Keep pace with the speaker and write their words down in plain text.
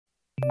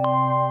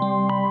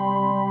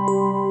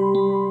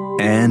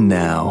And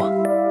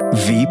now,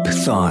 Veep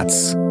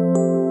Thoughts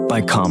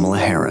by Kamala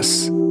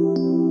Harris. I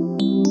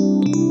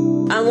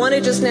want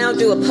to just now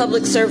do a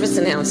public service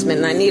announcement,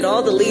 and I need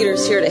all the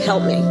leaders here to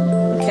help me,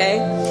 okay?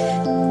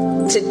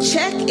 To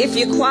check if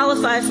you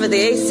qualify for the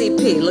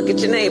ACP, look at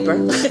your neighbor.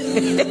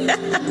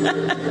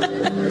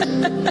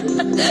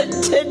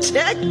 To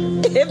check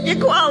if you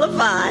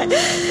qualify,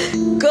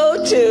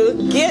 go to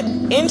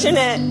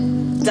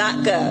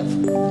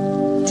getinternet.gov.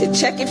 To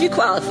check if you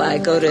qualify,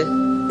 go to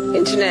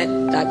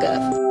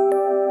internet.gov.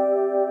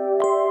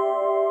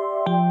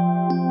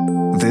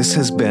 This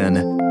has been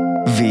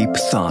Veep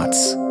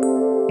Thoughts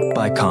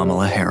by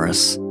Kamala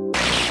Harris.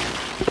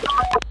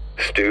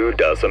 Stu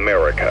Does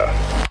America.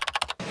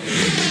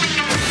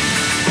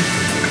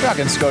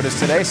 Talking SCOTUS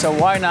today, so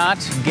why not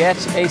get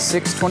a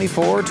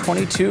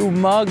 624-22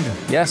 mug?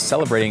 Yes,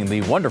 celebrating the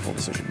wonderful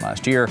decision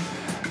last year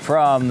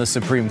from the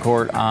Supreme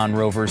Court on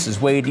Roe versus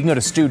Wade. You can go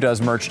to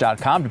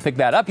StuDoesMerch.com to pick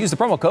that up. Use the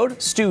promo code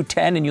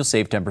STU10 and you'll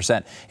save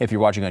 10%. If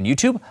you're watching on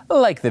YouTube,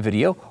 like the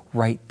video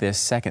right this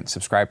second.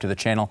 Subscribe to the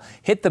channel.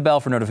 Hit the bell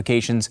for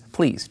notifications.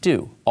 Please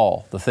do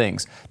all the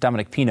things.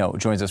 Dominic Pino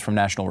joins us from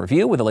National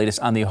Review with the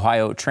latest on the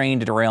Ohio train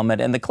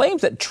derailment and the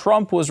claims that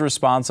Trump was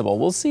responsible.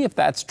 We'll see if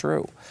that's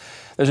true.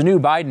 There's a new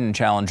Biden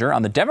challenger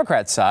on the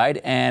Democrat side,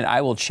 and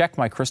I will check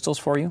my crystals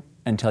for you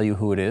and tell you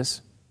who it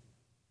is.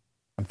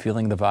 I'm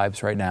feeling the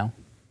vibes right now.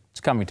 It's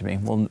coming to me.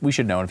 Well, we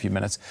should know in a few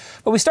minutes.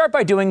 But we start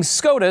by doing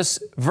SCOTUS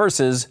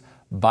versus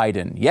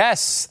Biden.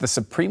 Yes, the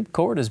Supreme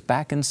Court is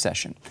back in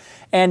session.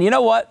 And you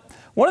know what?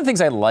 One of the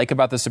things I like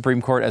about the Supreme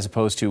Court, as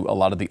opposed to a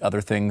lot of the other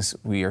things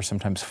we are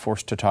sometimes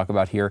forced to talk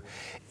about here,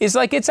 is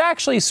like it's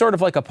actually sort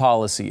of like a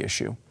policy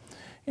issue.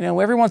 You know,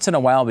 every once in a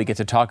while we get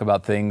to talk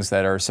about things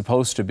that are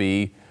supposed to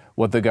be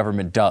what the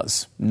government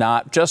does,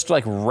 not just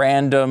like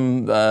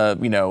random,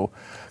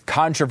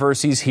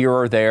 controversies here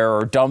or there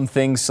or dumb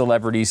things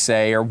celebrities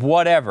say or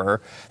whatever.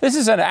 This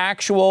is an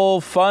actual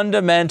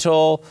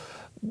fundamental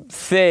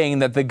thing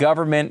that the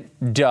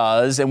government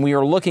does, and we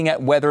are looking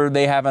at whether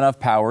they have enough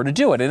power to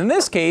do it. And in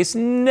this case,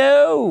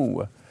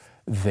 no,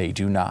 they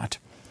do not.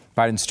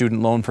 Biden's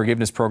student loan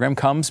forgiveness program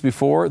comes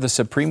before the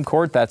Supreme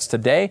Court. That's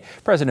today.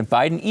 President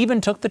Biden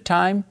even took the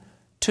time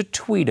to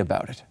tweet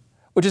about it,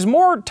 which is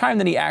more time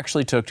than he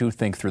actually took to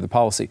think through the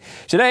policy.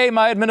 Today,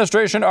 my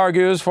administration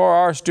argues for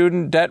our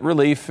student debt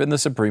relief in the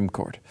Supreme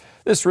Court.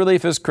 This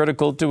relief is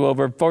critical to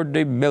over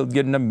 40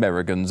 million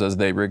Americans as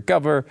they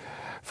recover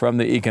from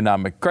the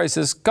economic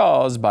crisis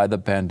caused by the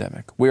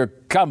pandemic. We're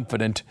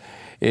confident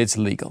it's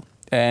legal,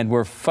 and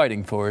we're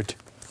fighting for it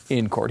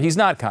in court. He's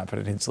not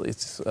confident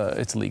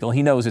it's legal.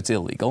 He knows it's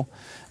illegal.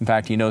 In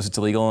fact, he knows it's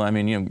illegal. I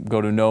mean, you go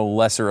to no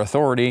lesser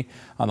authority,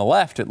 on the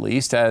left at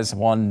least, as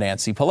one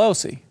Nancy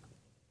Pelosi.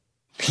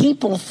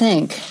 People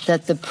think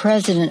that the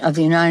President of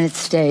the United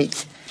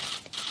States,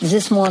 is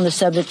this more on the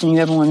subject than you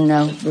ever want to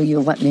know? Well,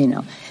 you'll let me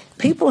know.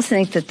 People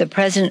think that the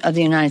President of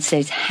the United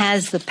States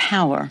has the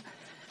power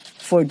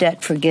for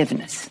debt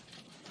forgiveness.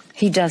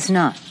 He does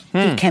not.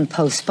 He can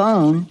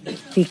postpone,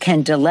 he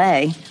can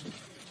delay,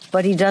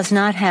 but he does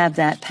not have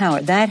that power.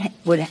 That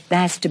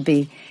has to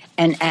be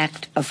an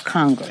act of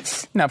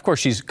Congress. Now, of course,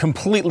 she's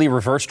completely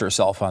reversed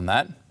herself on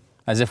that,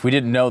 as if we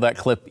didn't know that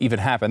clip even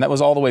happened. That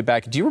was all the way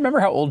back. Do you remember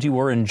how old you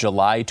were in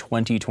July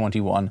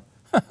 2021?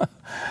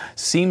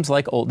 Seems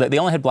like old. They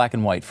only had black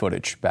and white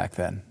footage back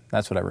then.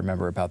 That's what I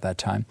remember about that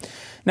time.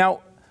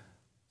 Now,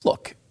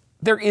 look,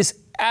 there is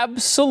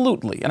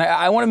absolutely, and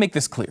I want to make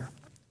this clear,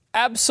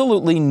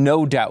 absolutely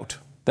no doubt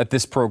that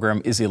this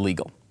program is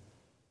illegal.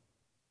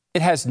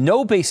 It has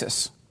no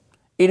basis.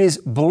 It is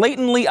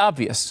blatantly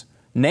obvious.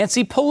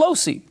 Nancy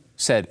Pelosi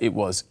said it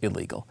was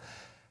illegal.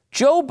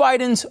 Joe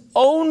Biden's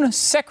own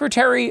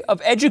Secretary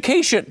of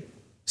Education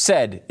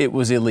said it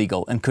was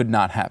illegal and could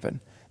not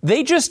happen.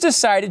 They just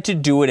decided to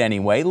do it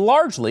anyway,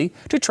 largely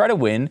to try to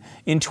win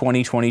in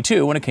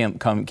 2022 when it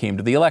came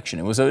to the election.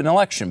 It was an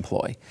election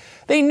ploy.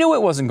 They knew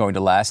it wasn't going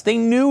to last. They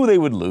knew they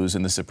would lose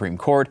in the Supreme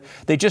Court.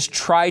 They just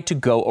tried to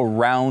go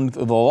around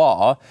the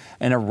law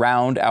and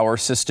around our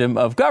system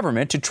of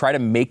government to try to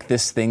make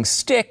this thing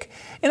stick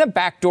in a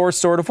backdoor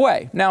sort of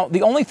way. Now,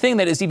 the only thing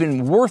that is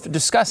even worth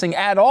discussing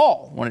at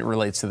all when it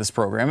relates to this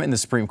program in the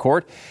Supreme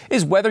Court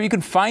is whether you can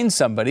find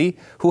somebody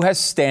who has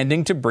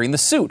standing to bring the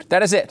suit.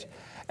 That is it.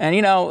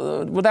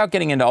 And, without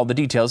getting into all the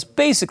details,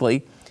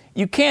 basically,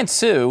 you can't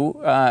sue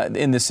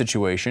in this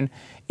situation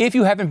if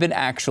you haven't been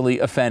actually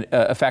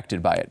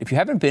affected by it. If you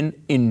haven't been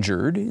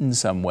injured in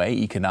some way,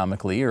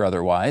 economically or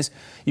otherwise,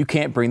 you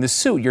can't bring the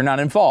suit. You're not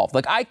involved.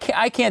 Like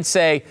I can't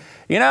say,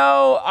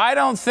 I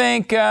don't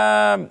think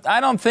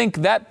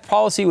that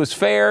policy was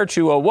fair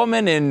to a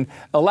woman in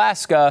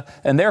Alaska,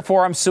 and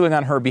therefore I'm suing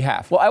on her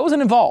behalf. Well, I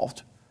wasn't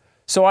involved,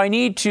 so I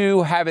need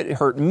to have it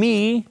hurt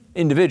me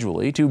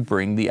individually to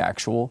bring the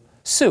actual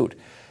suit.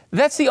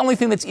 That's the only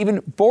thing that's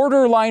even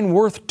borderline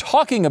worth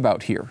talking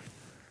about here.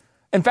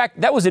 In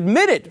fact, that was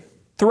admitted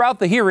throughout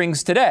the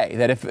hearings today,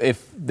 that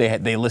if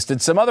they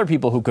listed some other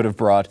people who could have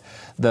brought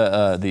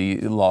the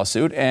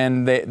lawsuit,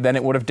 and then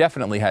it would have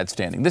definitely had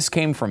standing. This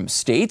came from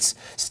states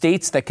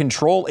that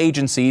control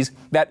agencies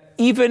that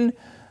even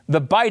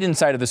the Biden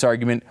side of this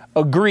argument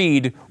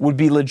agreed would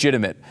be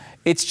legitimate.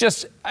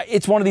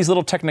 It's one of these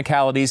little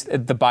technicalities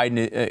that the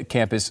Biden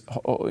camp is,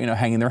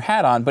 hanging their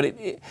hat on, but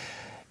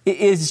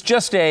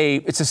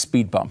it's a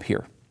speed bump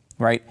here,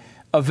 right?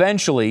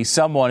 Eventually,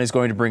 someone is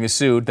going to bring a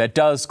suit that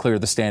does clear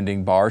the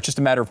standing bar. It's just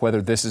a matter of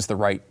whether this is the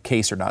right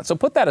case or not. So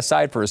put that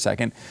aside for a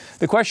second.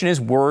 The question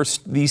is, were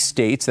these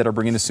states that are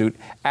bringing the suit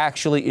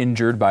actually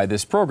injured by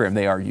this program?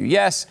 They argue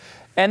yes.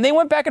 And they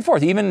went back and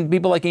forth. Even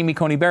people like Amy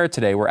Coney Barrett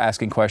today were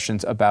asking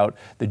questions about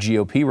the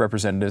GOP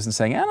representatives and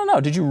saying, I don't know,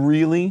 did you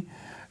really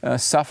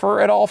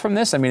suffer at all from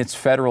this? I mean, it's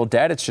federal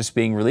debt. It's just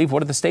being relieved. What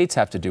do the states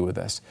have to do with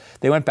this?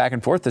 They went back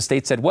and forth. The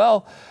state said,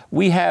 well,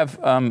 we have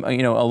a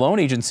loan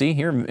agency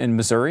here in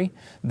Missouri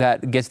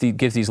that gives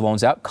these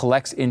loans out,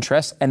 collects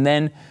interest, and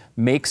then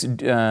makes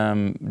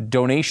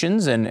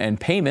donations and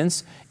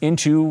payments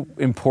into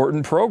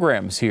important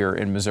programs here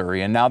in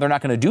Missouri. And now they're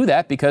not going to do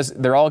that because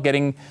they're all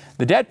getting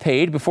the debt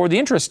paid before the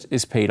interest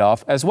is paid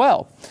off as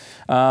well.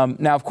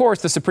 Now, of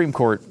course, the Supreme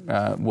Court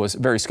was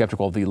very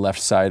skeptical of the left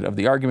side of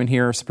the argument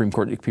here. Supreme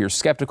Court appears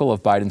skeptical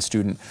of Biden's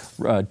student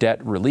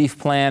debt relief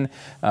plan.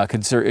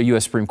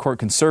 U.S. Supreme Court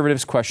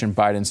conservatives question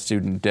Biden's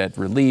student debt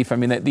relief. I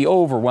mean, the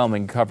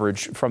overwhelming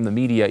coverage from the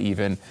media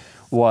even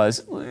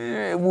was,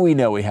 we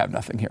know we have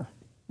nothing here.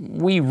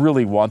 We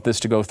really want this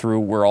to go through.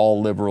 We're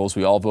all liberals.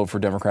 We all vote for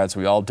Democrats.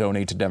 We all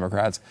donate to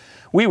Democrats.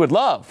 We would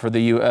love for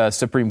the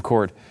Supreme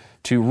Court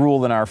to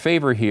rule in our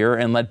favor here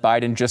and let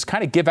Biden just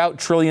kind of give out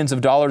trillions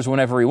of dollars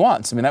whenever he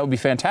wants. I mean, that would be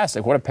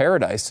fantastic. What a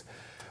paradise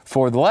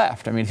for the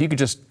left. I mean, if you could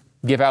just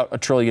give out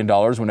 $1 trillion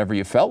whenever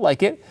you felt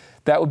like it,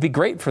 that would be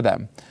great for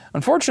them.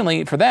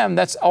 Unfortunately for them,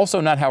 that's also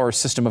not how our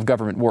system of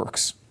government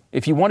works.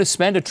 If you want to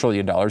spend $1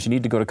 trillion, you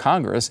need to go to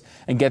Congress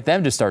and get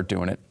them to start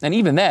doing it. And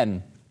even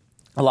then,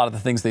 a lot of the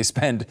things they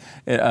spend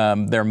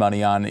their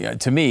money on,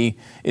 to me,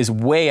 is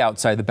way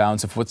outside the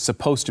bounds of what's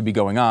supposed to be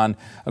going on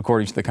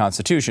according to the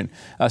Constitution.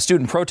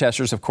 Student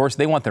protesters, of course,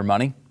 they want their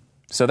money,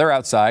 so they're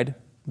outside.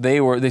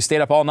 They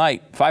stayed up all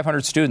night,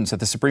 500 students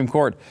at the Supreme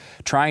Court,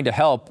 trying to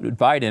help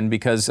Biden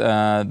because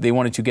they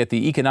wanted to get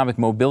the economic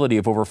mobility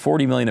of over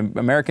 40 million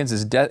Americans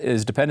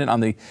is dependent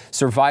on the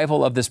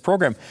survival of this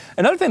program.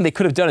 Another thing they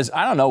could have done is,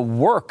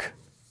 work.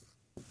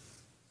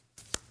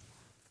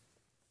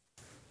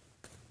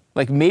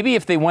 Like maybe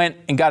if they went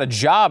and got a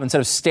job instead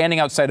of standing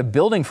outside a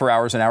building for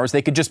hours and hours,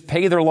 they could just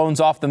pay their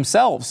loans off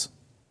themselves.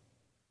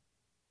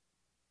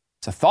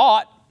 It's a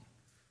thought.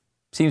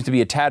 Seems to be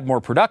a tad more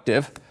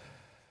productive.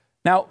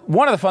 Now,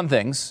 one of the fun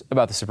things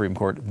about the Supreme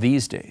Court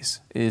these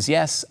days is,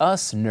 yes,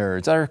 us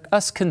nerds,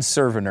 us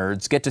conservative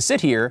nerds get to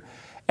sit here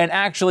and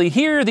actually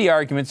hear the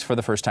arguments for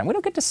the first time. We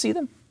don't get to see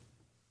them.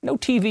 No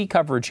TV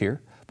coverage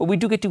here, but we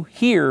do get to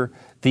hear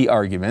the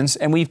arguments,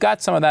 and we've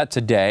got some of that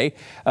today.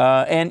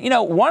 And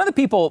one of the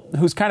people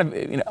who's kind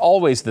of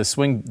always the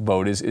swing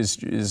vote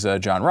is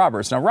John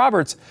Roberts. Now,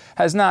 Roberts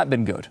has not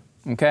been good.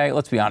 Okay,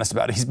 let's be honest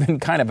about it. He's been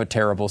kind of a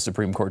terrible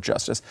Supreme Court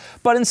justice.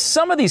 But in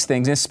some of these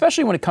things,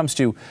 especially when it comes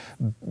to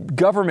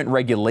government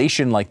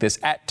regulation like this,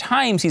 at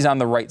times he's on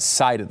the right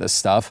side of this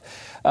stuff.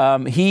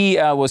 He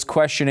was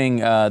questioning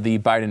the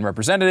Biden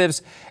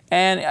representatives,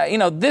 and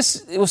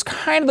it was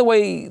kind of the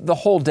way the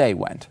whole day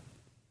went.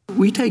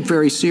 We take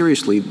very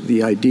seriously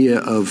the idea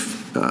of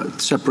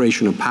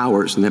separation of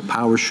powers and that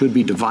power should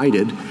be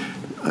divided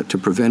to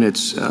prevent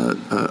its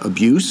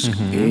abuse.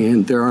 Mm-hmm.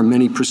 And there are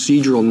many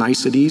procedural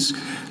niceties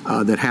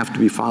that have to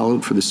be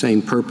followed for the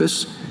same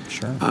purpose.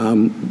 Sure.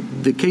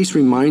 The case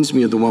reminds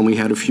me of the one we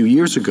had a few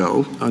years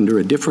ago under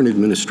a different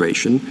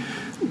administration,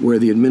 where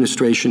the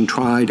administration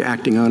tried,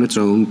 acting on its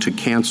own, to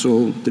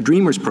cancel the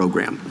Dreamers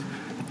program.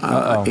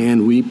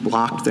 And we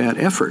blocked that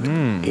effort.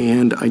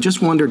 And I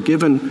just wonder,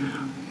 given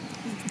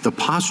the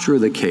posture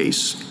of the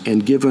case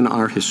and given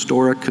our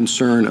historic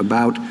concern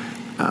about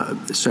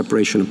the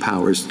separation of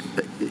powers,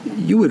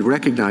 you would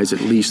recognize at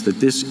least that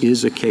this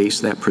is a case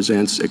that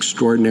presents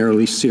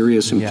extraordinarily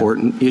serious,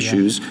 important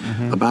issues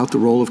about the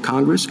role of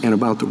Congress and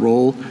about the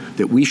role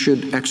that we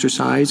should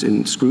exercise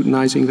in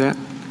scrutinizing that.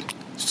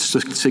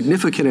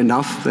 Significant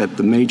enough that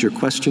the major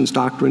questions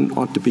doctrine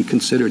ought to be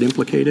considered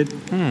implicated?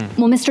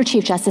 Well, Mr.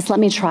 Chief Justice, let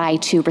me try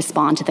to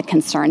respond to the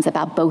concerns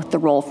about both the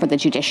role for the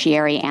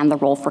judiciary and the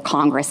role for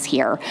Congress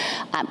here.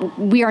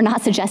 We are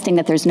not suggesting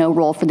that there's no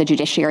role for the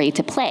judiciary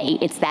to play.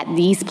 It's that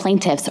these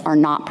plaintiffs are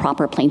not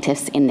proper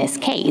plaintiffs in this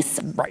case.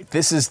 Right.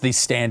 This is the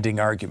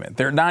standing argument.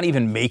 They're not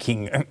even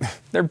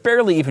they're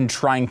barely even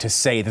trying to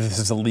say that this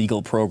is a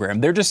legal program.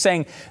 They're just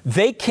saying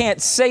they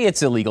can't say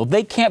it's illegal.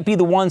 They can't be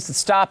the ones that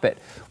stop it.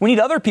 We need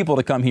other people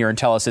to come here and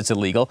tell us it's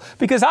illegal,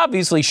 because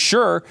obviously,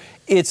 sure,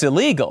 it's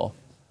illegal.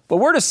 But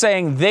we're just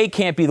saying they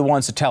can't be the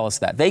ones to tell us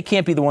that. They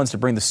can't be the ones to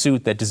bring the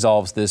suit that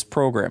dissolves this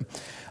program.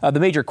 The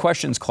major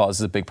questions clause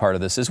is a big part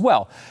of this as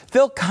well.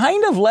 They'll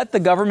kind of let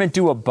the government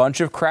do a bunch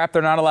of crap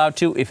they're not allowed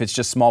to if it's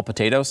just small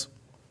potatoes.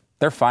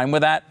 They're fine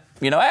with that.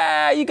 You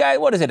guys,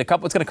 what is it? It's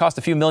going to cost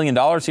a few $1 million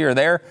here or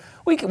there.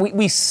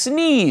 We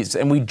sneeze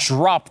and we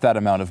drop that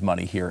amount of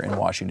money here in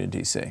Washington,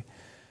 D.C.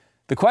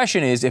 The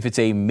question is, if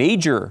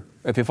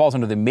it falls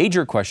under the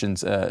major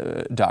questions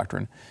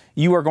doctrine,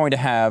 you are going to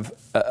have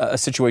a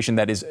situation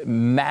that is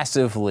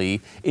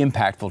massively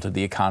impactful to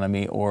the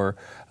economy or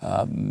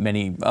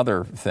many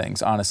other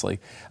things,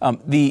 honestly.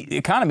 The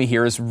economy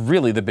here is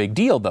really the big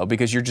deal, though,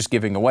 because you're just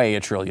giving away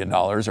 $1 trillion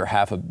or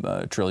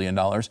 $500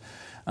 billion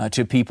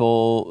to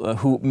people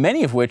who,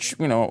 many of which,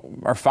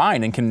 are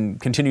fine and can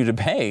continue to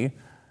pay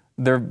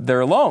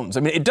their loans.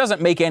 I mean, it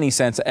doesn't make any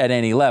sense at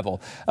any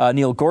level.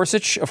 Neil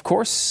Gorsuch, of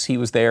course, he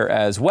was there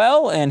as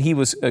well, and he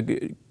was,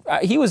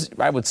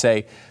 I would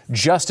say,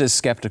 just as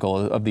skeptical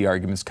of the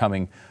arguments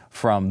coming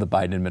from the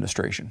Biden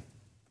administration.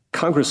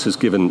 Congress has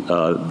given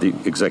the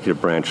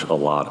executive branch a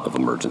lot of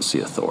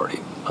emergency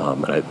authority,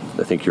 and I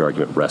think your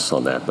argument rests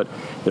on that. But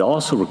it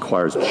also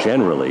requires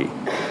generally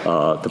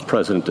the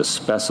president to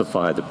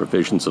specify the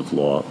provisions of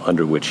law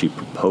under which he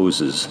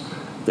proposes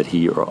that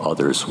he or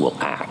others will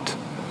act.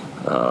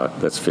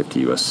 That's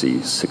 50 U.S.C.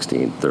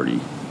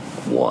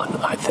 1631,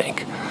 I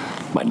think.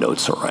 My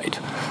notes are right.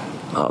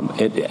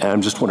 And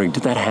I'm just wondering,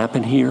 did that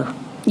happen here?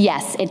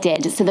 Yes, it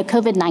did. So the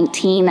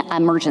COVID-19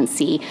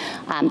 emergency,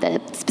 the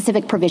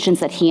specific provisions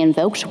that he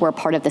invoked were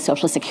part of the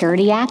Social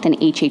Security Act and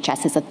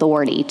HHS's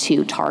authority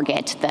to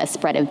target the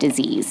spread of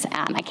disease.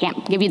 I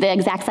can't give you the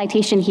exact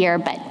citation here,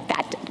 but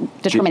that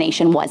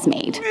determination was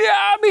made.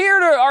 Yeah, I'm here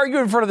to argue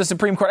in front of the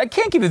Supreme Court. I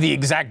can't give you the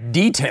exact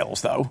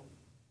details, though.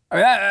 I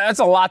mean, that's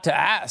a lot to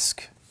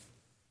ask.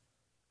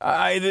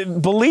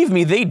 Believe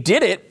me, they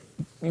did it.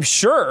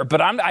 Sure, but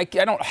I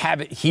don't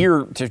have it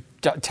here to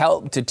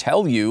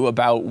tell you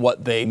about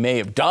what they may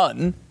have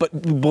done.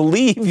 But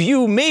believe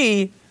you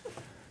me,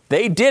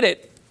 they did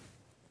it.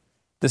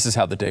 This is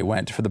how the day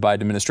went for the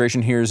Biden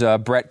administration. Here's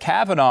Brett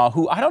Kavanaugh,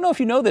 who, I don't know if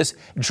you know this,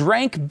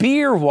 drank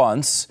beer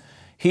once.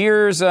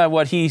 Here's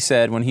what he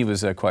said when he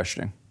was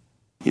questioning.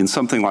 In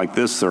something like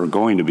this, there are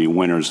going to be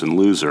winners and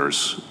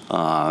losers,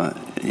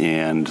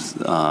 and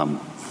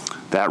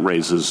that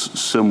raises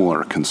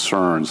similar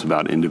concerns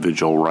about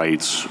individual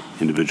rights,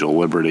 individual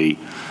liberty,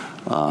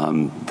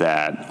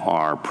 that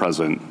are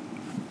present,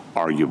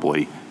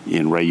 arguably,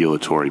 in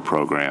regulatory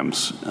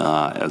programs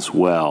as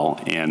well,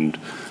 and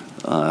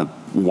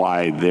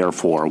why,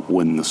 therefore,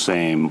 wouldn't the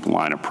same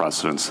line of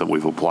precedents that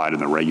we've applied in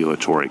the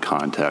regulatory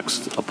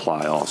context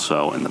apply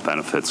also in the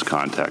benefits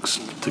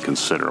context to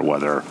consider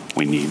whether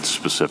we need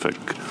specific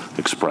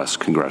express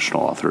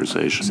congressional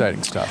authorization?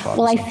 Exciting stuff,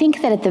 obviously. Well, I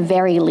think that at the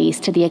very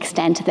least, to the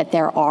extent that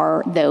there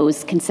are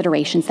those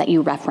considerations that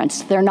you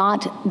referenced, they're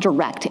not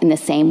direct in the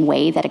same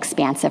way that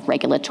expansive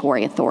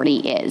regulatory authority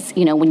is.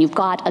 When you've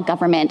got a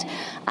government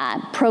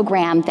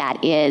program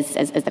that is,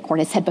 as the court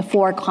has said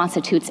before,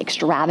 constitutes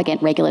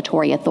extravagant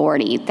regulatory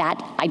authority,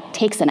 that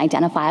takes an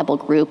identifiable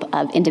group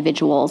of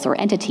individuals or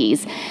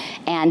entities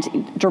and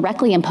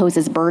directly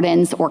imposes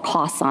burdens or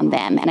costs on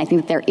them. And I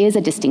think that there is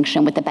a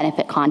distinction with the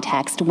benefit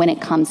context when it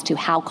comes to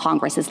how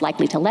Congress is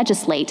likely to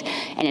legislate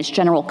and its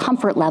general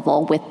comfort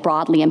level with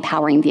broadly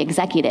empowering the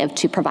executive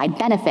to provide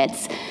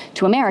benefits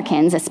to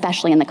Americans,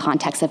 especially in the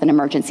context of an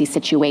emergency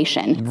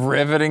situation.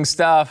 Riveting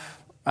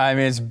stuff. I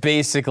mean, it's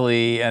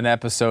basically an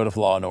episode of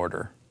Law and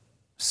Order.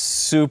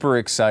 Super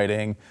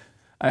exciting.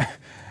 I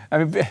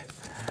mean,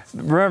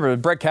 remember,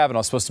 Brett Kavanaugh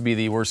is supposed to be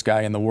the worst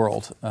guy in the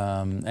world.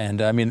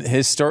 And I mean,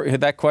 his story,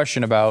 that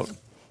question about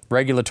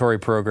regulatory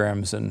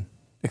programs and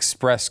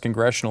express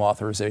congressional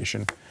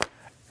authorization,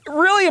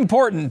 really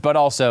important, but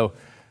also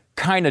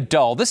kind of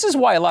dull. This is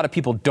why a lot of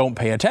people don't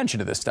pay attention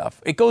to this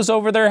stuff. It goes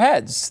over their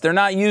heads. They're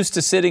not used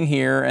to sitting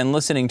here and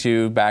listening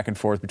to back and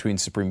forth between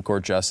Supreme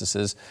Court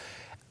justices.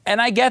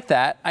 And I get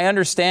that. I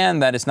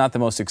understand that it's not the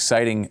most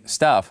exciting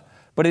stuff,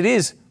 but it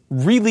is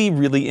really,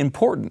 really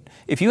important.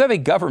 If you have a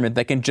government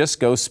that can just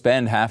go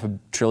spend $500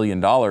 billion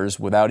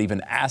without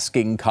even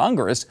asking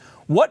Congress,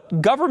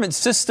 what government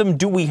system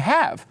do we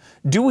have?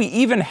 Do we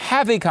even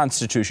have a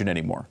constitution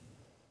anymore?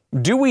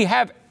 Do we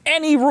have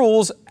any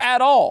rules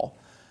at all?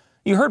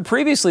 You heard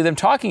previously them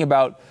talking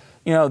about,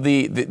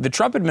 the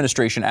Trump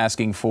administration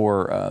asking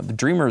for the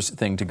Dreamers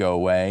thing to go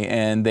away,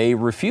 and they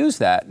refused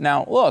that.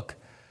 Now, look,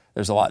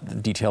 there's a lot, the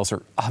details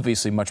are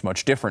obviously much,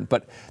 much different,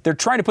 but they're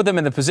trying to put them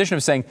in the position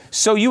of saying,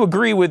 so you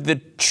agree with the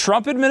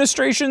Trump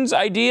administration's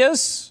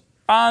ideas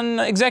on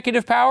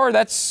executive power?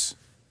 That's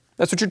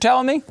what you're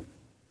telling me?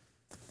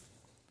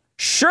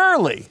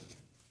 Surely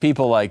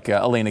people like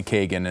Elena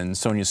Kagan and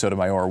Sonia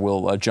Sotomayor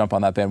will jump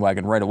on that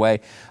bandwagon right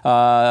away.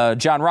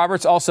 John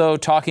Roberts also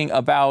talking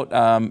about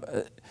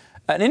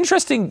an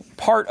interesting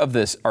part of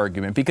this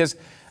argument because,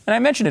 and I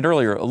mentioned it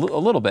earlier a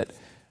little bit,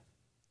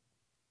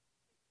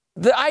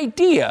 the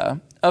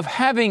idea of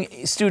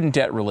having student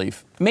debt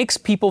relief makes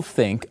people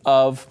think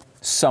of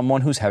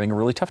someone who's having a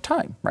really tough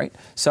time, right?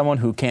 Someone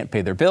who can't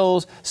pay their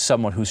bills,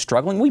 someone who's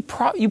struggling.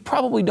 You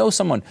probably know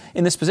someone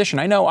in this position.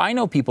 I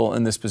know people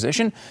in this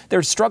position.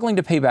 They're struggling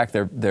to pay back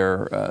their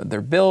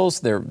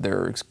bills,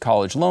 their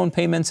college loan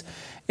payments.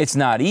 It's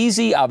not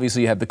easy.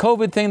 Obviously, you have the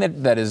COVID thing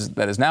that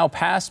is now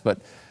passed, but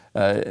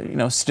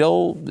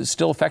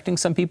still affecting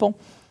some people.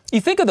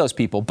 You think of those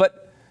people,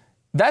 but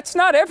that's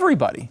not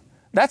everybody.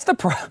 That's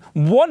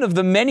one of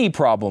the many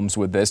problems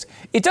with this.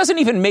 It doesn't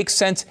even make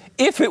sense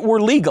if it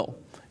were legal.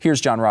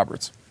 Here's John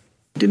Roberts.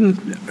 Didn't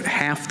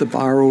half the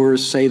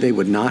borrowers say they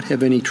would not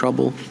have any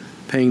trouble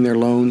paying their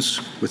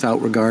loans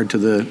without regard to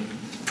the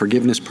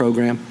forgiveness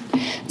program?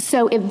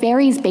 So it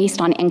varies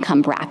based on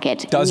income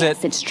bracket. Does it?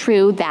 Yes, it's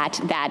true that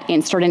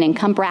in certain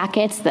income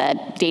brackets, the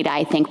data,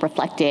 I think,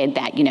 reflected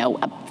that,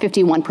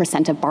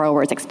 51% of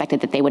borrowers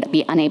expected that they would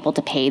be unable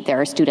to pay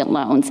their student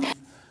loans.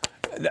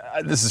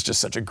 This is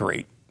just such a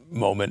great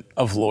moment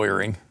of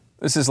lawyering.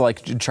 This is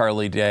like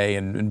Charlie Day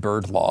and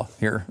Bird Law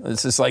here.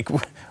 This is like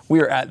we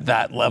are at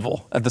that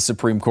level at the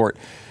Supreme Court.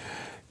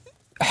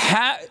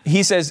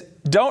 He says,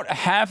 don't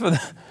half of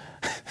the...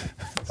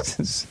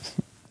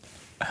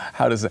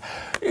 How does it?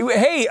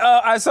 Hey,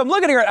 so I'm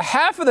looking here at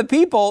half of the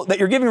people that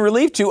you're giving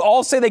relief to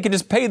all say they can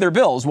just pay their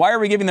bills. Why are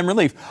we giving them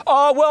relief?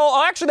 Well,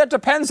 actually, that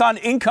depends on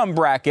income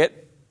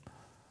bracket.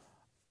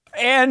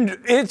 And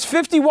it's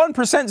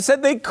 51%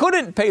 said they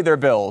couldn't pay their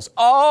bills.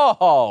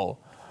 Oh,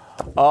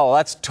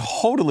 that's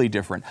totally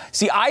different.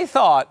 See, I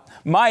thought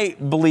my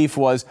belief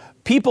was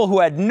people who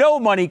had no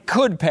money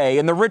could pay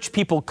and the rich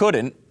people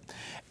couldn't.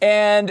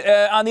 And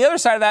on the other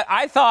side of that,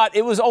 I thought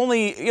it was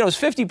only, it was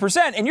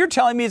 50%. And you're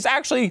telling me it's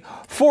actually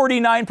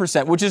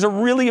 49%, which is a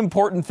really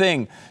important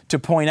thing to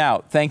point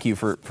out. Thank you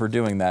for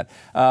doing that.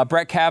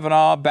 Brett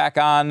Kavanaugh back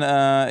on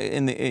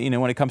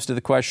when it comes to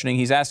the questioning.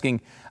 He's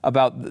asking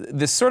about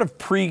this sort of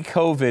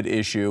pre-COVID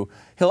issue.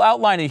 He'll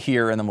outline it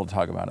here, and then we'll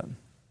talk about it.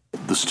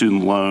 The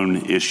student loan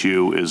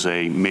issue is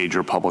a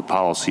major public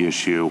policy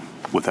issue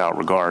without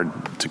regard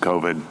to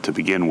COVID to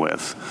begin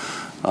with.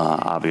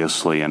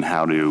 Obviously, and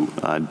how to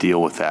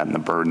deal with that and the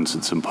burdens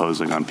it's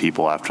imposing on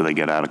people after they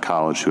get out of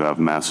college who have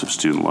massive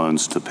student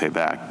loans to pay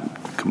back.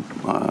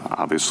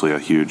 Obviously, a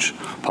huge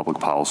public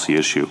policy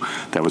issue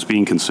that was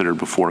being considered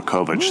before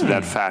COVID. Should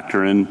that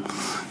factor in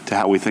to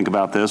how we think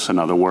about this? In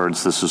other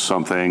words, this is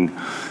something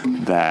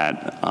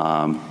that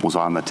was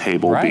on the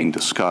table, being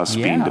discussed,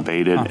 being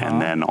debated, and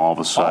then all of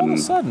a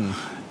sudden,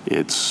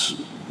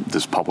 it's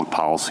this public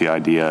policy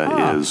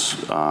idea is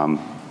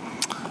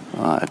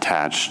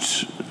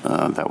attached.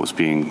 That was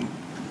being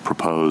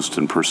proposed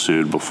and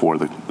pursued before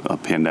the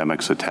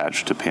pandemic's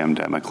attached to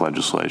pandemic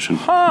legislation.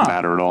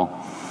 Matter at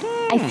all?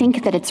 I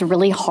think that it's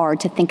really hard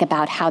to think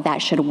about how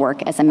that should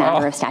work as a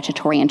matter of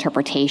statutory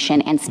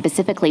interpretation, and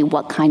specifically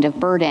what kind of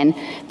burden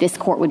this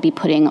court would be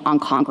putting on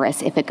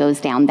Congress if it goes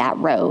down that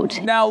road.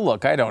 Now,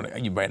 look,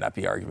 you might not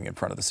be arguing in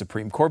front of the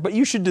Supreme Court, but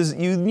you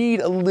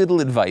need a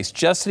little advice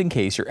just in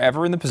case you're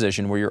ever in the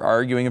position where you're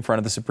arguing in front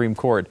of the Supreme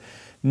Court.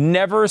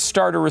 Never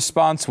start a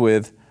response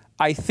with,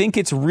 I think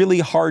it's really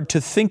hard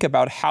to think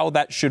about how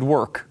that should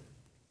work.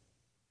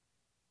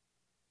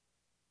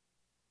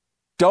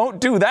 Don't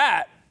do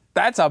that.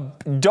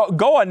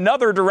 Go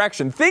another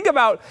direction.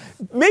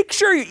 Make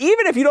sure,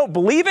 even if you don't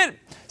believe it,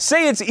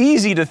 say it's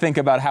easy to think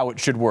about how it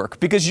should work,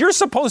 because you're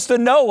supposed to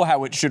know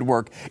how it should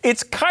work.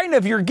 It's kind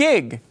of your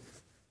gig.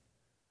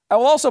 I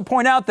will also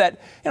point out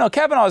that,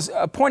 Kavanaugh's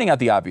pointing out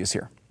the obvious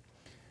here.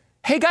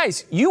 Hey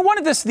guys, you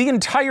wanted this the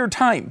entire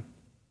time.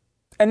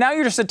 And now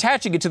you're just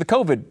attaching it to the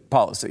COVID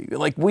policy.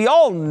 Like, we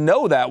all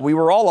know that. We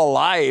were all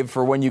alive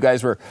for when you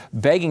guys were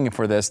begging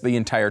for this the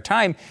entire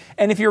time.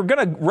 And if you're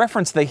going to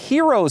reference the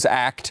HEROES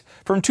Act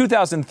from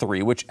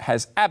 2003, which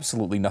has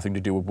absolutely nothing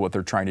to do with what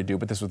they're trying to do,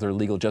 but this was their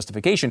legal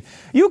justification,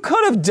 you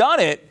could have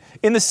done it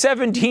in the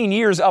 17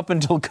 years up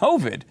until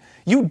COVID.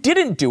 You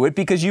didn't do it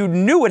because you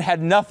knew it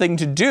had nothing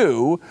to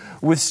do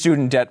with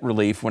student debt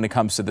relief when it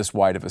comes to this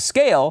wide of a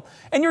scale,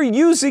 and you're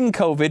using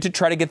COVID to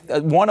try to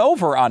get one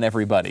over on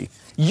everybody.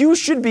 You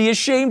should be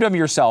ashamed of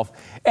yourself,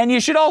 and you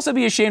should also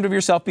be ashamed of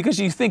yourself because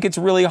you think it's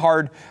really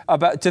hard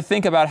to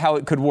think about how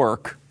it could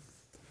work.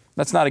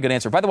 That's not a good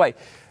answer. By the way,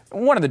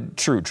 one of the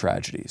true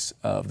tragedies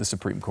of the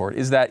Supreme Court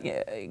is that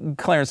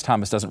Clarence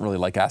Thomas doesn't really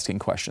like asking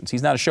questions.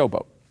 He's not a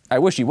showboat. I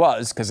wish he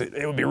was, because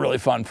it would be really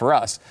fun for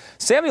us.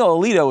 Samuel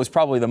Alito was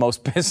probably the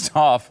most pissed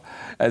off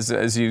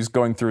as he was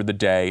going through the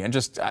day, and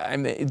just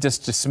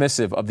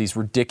dismissive of these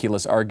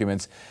ridiculous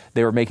arguments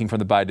they were making from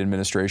the Biden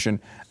administration.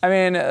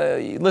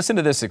 Listen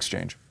to this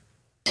exchange.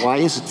 Why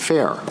is it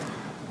fair?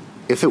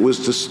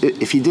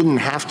 If he didn't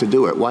have to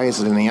do it, why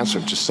is it an answer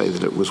to say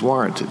that it was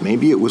warranted?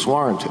 Maybe it was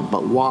warranted,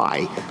 but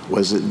why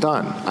was it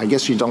done? I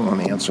guess you don't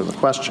want to answer the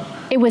question.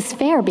 It was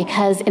fair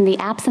because in the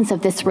absence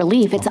of this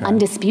relief, it's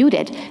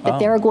undisputed that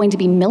there are going to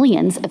be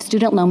millions of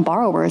student loan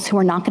borrowers who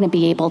are not going to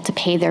be able to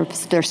pay their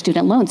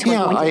student loans, who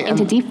are going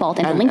into default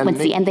and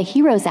delinquency. And the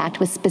HEROES Act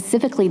was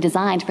specifically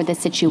designed for this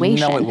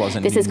situation. No, it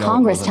wasn't. This is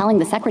Congress telling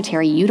the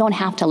Secretary, you don't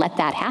have to let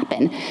that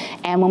happen.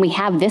 And when we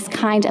have this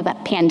kind of a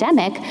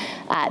pandemic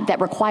that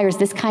requires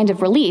this kind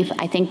of relief,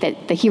 I think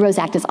that the HEROES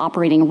Act is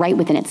operating right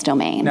within its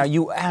domain. Now,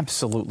 you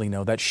absolutely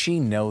know that. She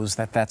knows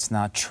that that's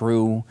not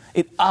true.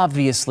 It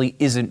obviously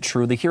isn't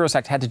true. The HEROES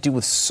Act had to do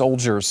with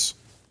soldiers.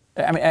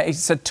 I mean,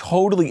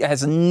 it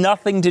has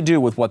nothing to do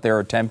with what they're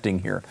attempting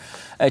here.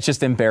 It's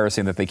just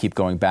embarrassing that they keep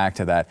going back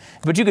to that.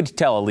 But you could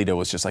tell Alito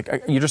was just like,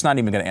 you're just not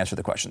even going to answer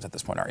the questions at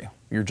this point, are you?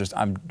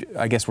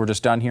 I guess we're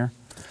just done here.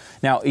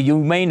 Now, you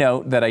may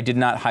note that I did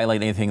not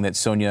highlight anything that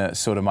Sonia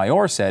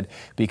Sotomayor said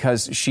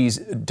because she's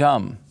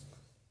dumb.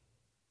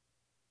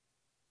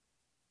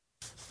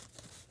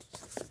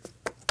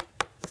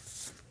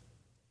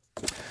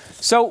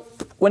 So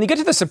when you get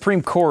to the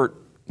Supreme Court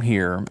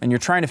here and you're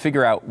trying to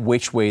figure out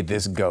which way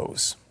this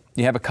goes,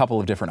 you have a couple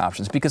of different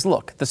options. Because,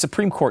 look, the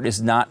Supreme Court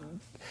is not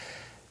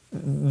 –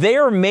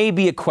 there may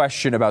be a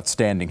question about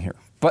standing here.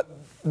 But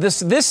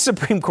this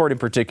Supreme Court in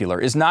particular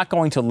is not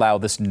going to allow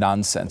this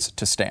nonsense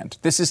to stand.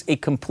 This is a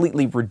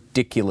completely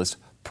ridiculous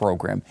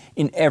program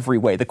in every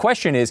way. The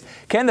question is,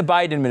 can the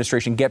Biden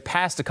administration get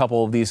past a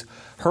couple of these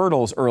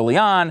hurdles early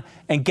on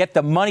and get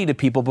the money to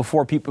people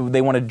before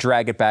they want to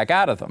drag it back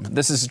out of them?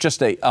 This is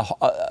just a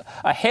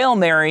Hail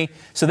Mary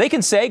so they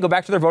can go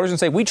back to their voters and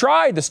say, we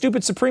tried, the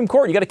stupid Supreme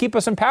Court. You got to keep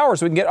us in power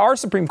so we can get our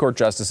Supreme Court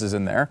justices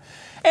in there.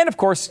 And of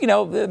course,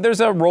 there's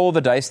a roll of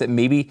the dice that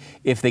maybe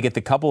if they get the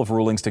couple of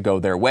rulings to go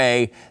their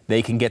way,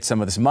 they can get some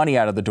of this money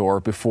out of the door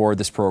before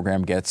this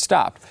program gets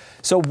stopped.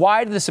 So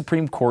why did the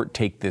Supreme Court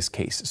take this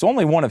case? It's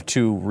only one of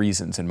two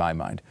reasons in my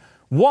mind.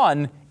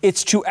 One,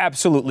 it's to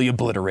absolutely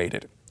obliterate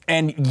it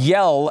and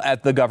yell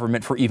at the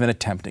government for even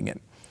attempting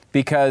it,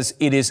 because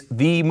it is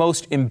the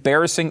most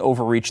embarrassing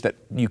overreach that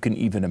you can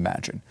even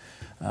imagine.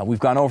 We've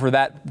gone over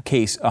that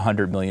case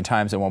 100 million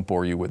times. I won't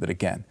bore you with it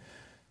again.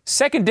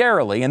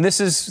 Secondarily, and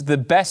this is the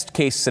best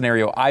case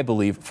scenario, I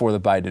believe, for the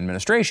Biden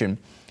administration,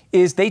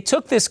 is they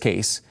took this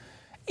case,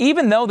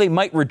 even though they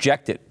might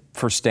reject it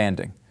for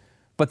standing,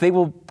 but they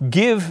will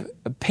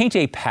paint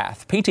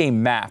a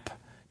map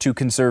to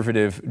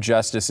conservative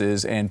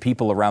justices and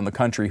people around the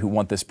country who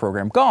want this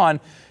program gone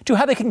to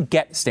how they can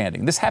get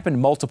standing. This happened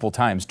multiple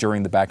times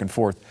during the back and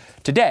forth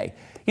today.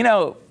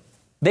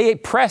 They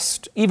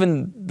pressed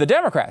even the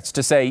Democrats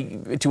to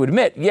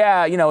admit,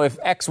 if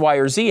X, Y,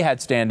 or Z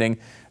had standing,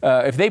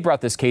 if they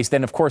brought this case,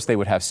 then of course they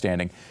would have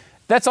standing.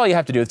 That's all you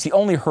have to do. It's the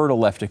only hurdle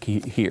left to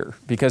here,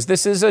 because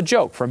this is a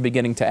joke from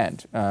beginning to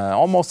end,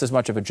 almost as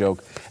much of a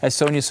joke as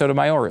Sonia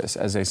Sotomayor is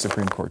as a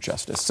Supreme Court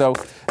justice. So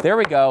there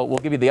we go. We'll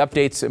give you the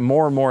updates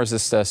more and more as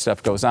this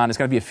stuff goes on. It's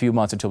going to be a few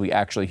months until we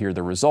actually hear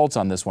the results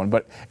on this one.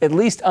 But at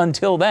least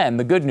until then,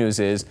 the good news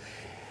is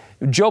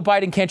Joe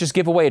Biden can't just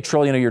give away $1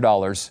 trillion of your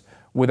dollars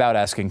without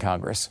asking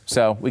Congress.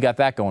 So we got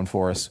that going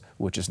for us,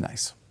 which is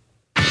nice.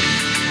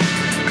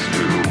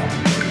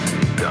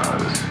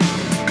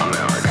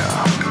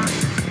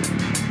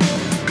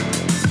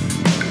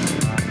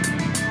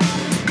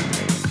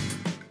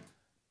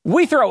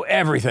 We throw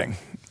everything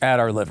at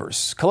our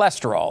livers: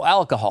 cholesterol,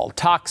 alcohol,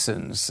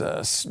 toxins,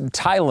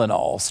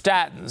 Tylenol,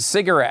 statins,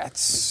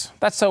 cigarettes.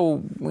 That's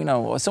so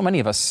many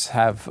of us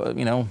have,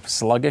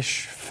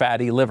 sluggish,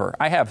 fatty liver.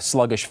 I have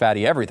sluggish,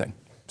 fatty everything.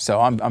 So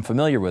I'm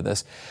familiar with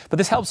this, but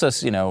this helps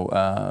us,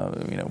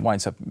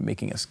 winds up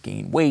making us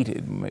gain weight.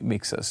 It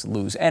makes us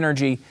lose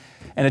energy.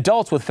 And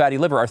adults with fatty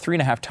liver are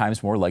 3.5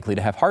 times more likely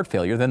to have heart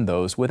failure than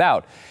those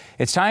without.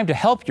 It's time to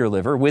help your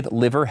liver with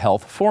Liver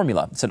Health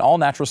Formula. It's an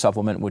all-natural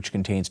supplement which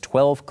contains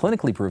 12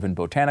 clinically proven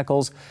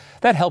botanicals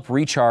that help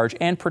recharge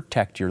and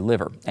protect your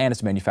liver. And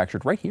it's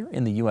manufactured right here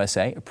in the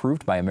USA,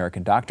 approved by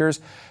American doctors.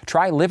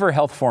 Try Liver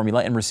Health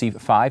Formula and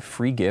receive 5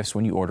 free gifts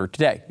when you order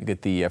today. You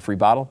get the free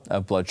bottle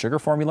of blood sugar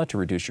formula to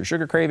reduce your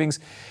sugar cravings.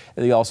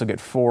 You also get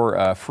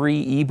 4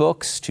 free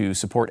ebooks to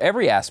support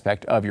every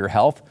aspect of your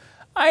health.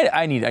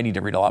 I need to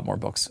read a lot more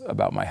books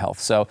about my health,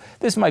 so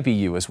this might be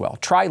you as well.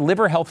 Try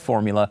Liver Health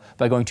Formula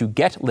by going to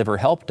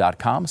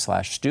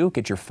getliverhelp.com/Stu.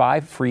 Get your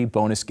 5 free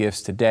bonus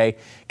gifts today.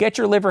 Get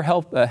your liver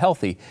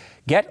healthy.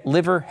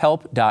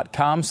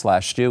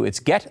 Getliverhelp.com/Stu. It's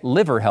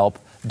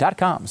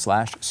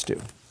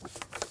getliverhelp.com/Stu.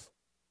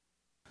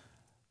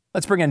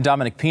 Let's bring in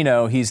Dominic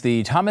Pino. He's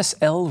the Thomas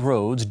L.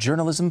 Rhodes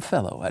Journalism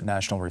Fellow at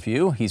National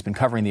Review. He's been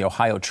covering the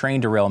Ohio train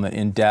derailment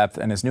in depth,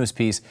 and his newest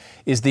piece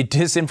is The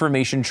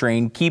Disinformation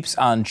Train Keeps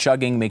on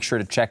Chugging. Make sure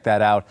to check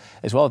that out,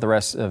 as well as the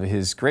rest of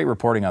his great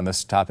reporting on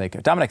this topic.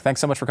 Dominic,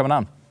 thanks so much for coming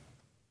on.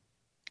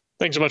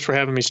 Thanks so much for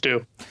having me,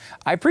 Stu.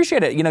 I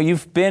appreciate it.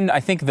 You've been, I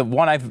think, the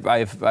one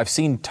I've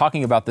seen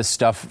talking about this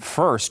stuff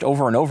first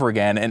over and over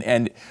again,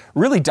 and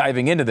really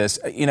diving into this.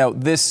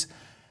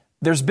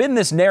 There's been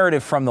this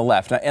narrative from the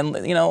left, and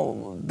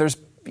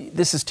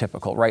this is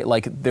typical, right?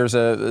 Like there's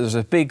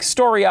a big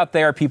story out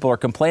there. People are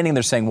complaining.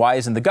 They're saying, why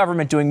isn't the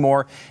government doing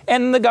more?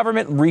 And the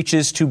government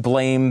reaches to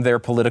blame their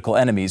political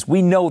enemies.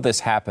 We know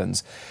this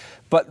happens.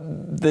 But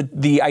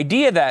the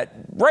idea that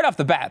right off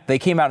the bat, they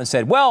came out and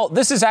said, well,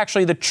 this is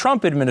actually the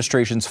Trump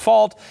administration's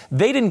fault.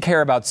 They didn't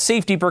care about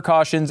safety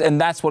precautions, and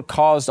that's what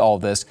caused all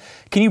this.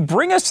 Can you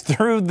bring us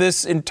through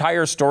this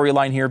entire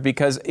storyline here?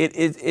 Because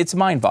it's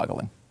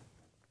mind-boggling.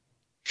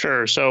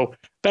 Sure. So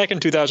back in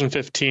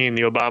 2015,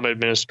 the Obama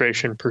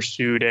administration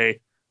pursued a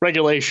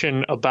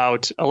regulation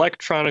about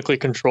electronically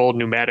controlled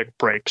pneumatic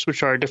brakes,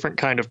 which are a different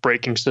kind of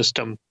braking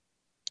system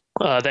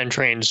than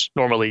trains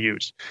normally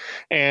use.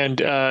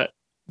 And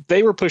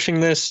they were pushing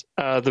this.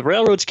 The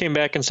railroads came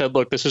back and said,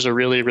 look, this is a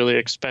really, really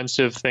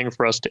expensive thing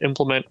for us to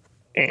implement,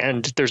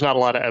 and there's not a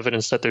lot of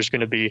evidence that there's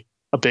going to be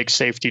a big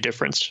safety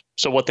difference.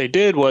 So what they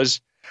did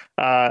was,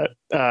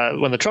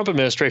 when the Trump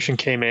administration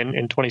came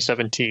in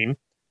 2017,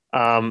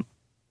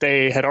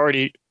 they had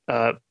already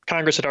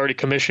Congress had already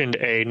commissioned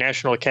a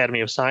National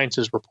Academy of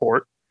Sciences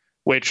report,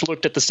 which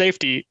looked at the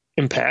safety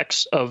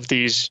impacts of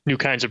these new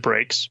kinds of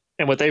brakes.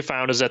 And what they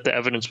found is that the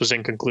evidence was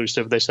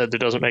inconclusive. They said it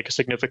doesn't make a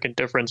significant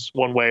difference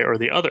one way or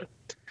the other.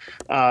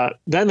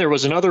 Then there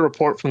was another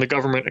report from the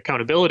Government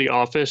Accountability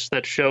Office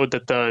that showed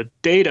that the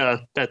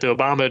data that the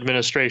Obama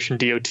administration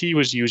DOT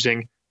was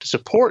using to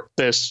support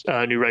this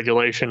new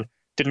regulation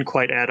didn't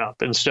quite add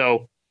up. And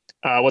so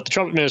what the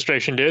Trump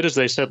administration did is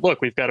they said,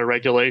 look, we've got a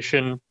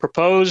regulation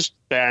proposed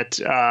that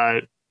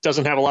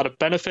doesn't have a lot of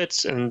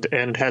benefits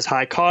and has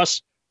high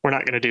costs. We're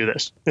not going to do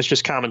this. It's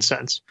just common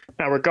sense.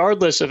 Now,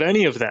 regardless of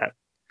any of that,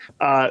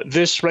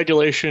 this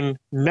regulation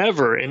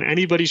never in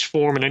anybody's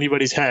form, in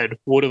anybody's head,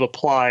 would have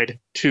applied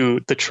to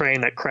the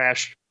train that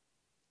crashed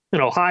in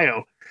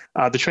Ohio.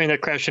 The train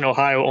that crashed in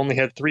Ohio only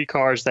had 3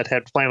 cars that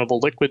had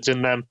flammable liquids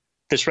in them.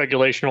 This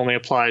regulation only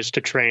applies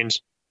to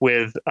trains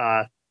with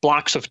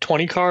blocks of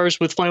 20 cars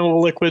with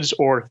flammable liquids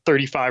or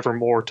 35 or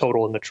more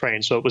total in the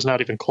train. So it was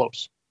not even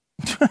close.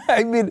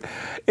 I mean,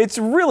 it's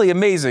really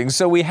amazing.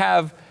 So we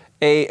have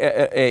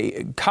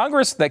a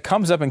Congress that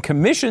comes up and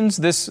commissions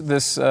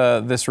this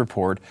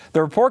report.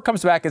 The report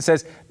comes back and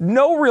says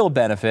no real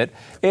benefit,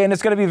 and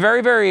it's going to be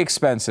very, very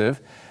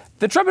expensive.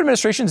 The Trump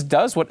administration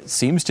does what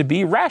seems to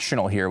be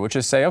rational here, which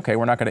is say, okay,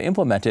 we're not going to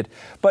implement it.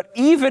 But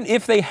even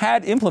if they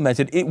had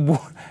implemented it,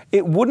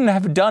 it wouldn't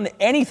have done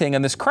anything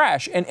in this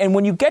crash. And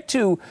when you get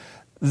to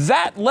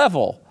that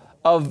level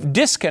of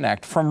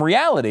disconnect from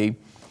reality,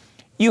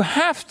 you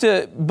have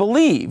to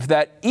believe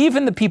that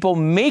even the people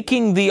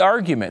making the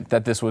argument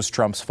that this was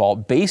Trump's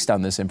fault based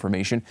on this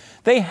information,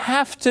 they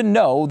have to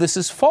know this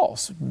is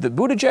false. The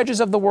Buttigieg's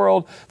of the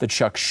world, the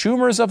Chuck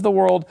Schumers of the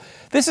world,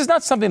 this is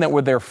not something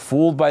that they're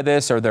fooled by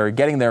this or they're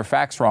getting their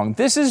facts wrong.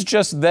 This is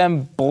just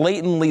them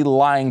blatantly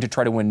lying to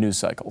try to win news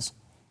cycles.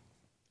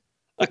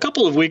 A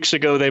couple of weeks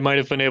ago, they might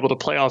have been able to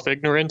play off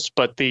ignorance,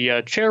 but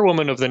the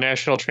chairwoman of the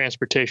National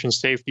Transportation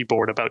Safety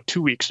Board about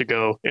 2 weeks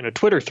ago in a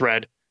Twitter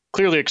thread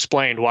clearly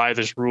explained why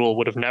this rule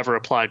would have never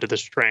applied to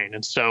this train.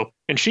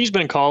 And she's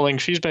been calling,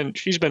 she's been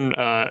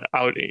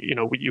out,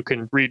 you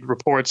can read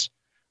reports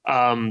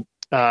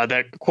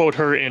that quote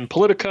her in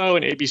Politico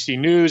and ABC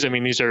News. I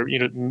mean, these are,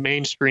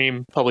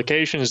 mainstream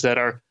publications that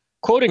are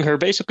quoting her,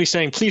 basically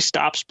saying, please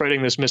stop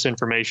spreading this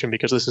misinformation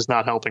because this is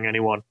not helping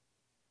anyone.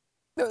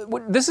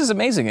 This is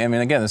amazing. I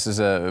mean, again, this is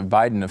a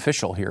Biden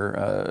official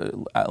here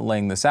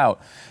laying this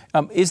out.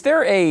 Is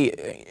there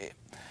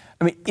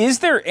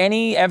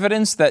any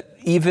evidence that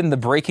even the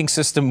braking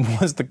system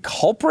was the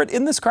culprit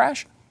in this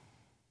crash?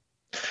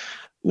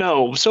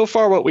 No. So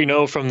far, what we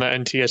know from the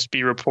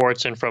NTSB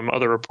reports and from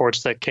other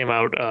reports that came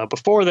out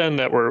before then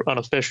that were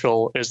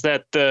unofficial is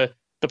that the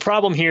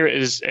problem here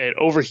is an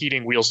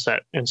overheating wheel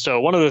set. And so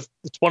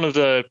it's one of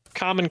the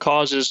common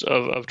causes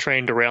of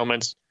train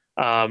derailments.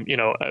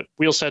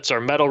 Wheel sets are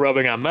metal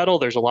rubbing on metal.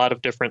 There's a lot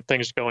of different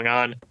things going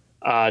on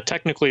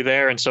technically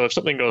there. And so if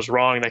something goes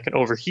wrong, that can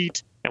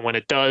overheat. And when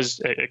it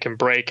does, it can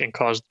break and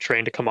cause the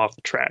train to come off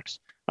the tracks.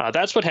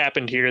 That's what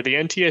happened here. The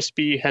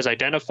NTSB has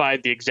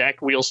identified the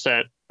exact wheel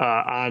set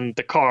on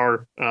the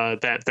car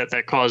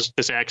that caused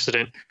this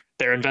accident.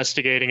 They're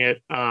investigating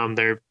it.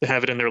 They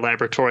have it in their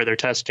laboratory. They're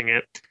testing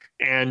it.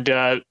 And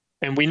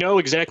we know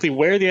exactly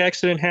where the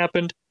accident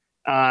happened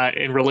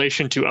in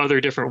relation to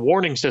other different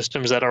warning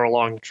systems that are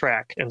along the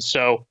track. And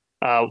so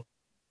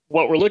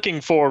what we're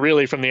looking for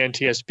really from the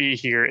NTSB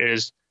here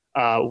is,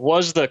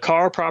 was the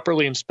car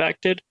properly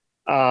inspected?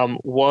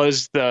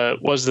 Was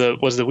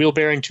the wheel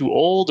bearing too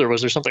old, or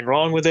was there something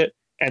wrong with it?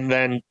 And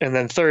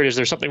then third, is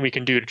there something we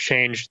can do to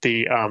change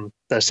the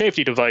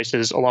safety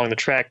devices along the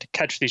track to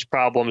catch these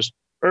problems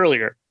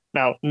earlier?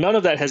 Now, none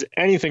of that has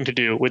anything to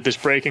do with this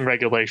braking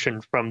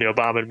regulation from the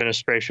Obama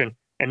administration,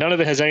 and none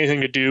of it has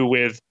anything to do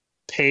with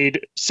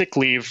paid sick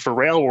leave for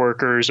rail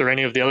workers or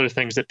any of the other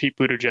things that Pete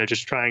Buttigieg is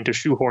trying to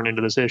shoehorn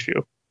into this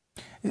issue.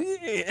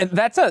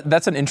 That's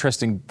an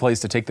interesting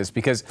place to take this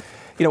because,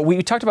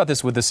 we talked about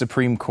this with the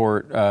Supreme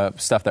Court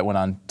stuff that went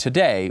on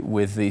today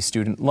with the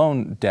student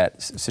loan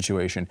debt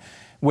situation,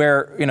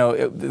 where,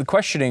 the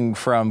questioning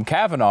from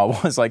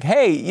Kavanaugh was like,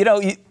 hey,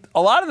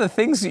 a lot of the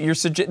things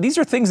that these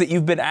are things that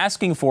you've been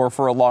asking for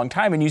a long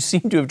time, and you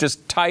seem to have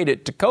just tied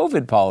it to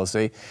COVID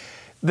policy.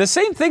 The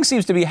same thing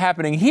seems to be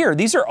happening here.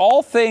 These are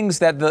all things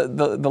that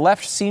the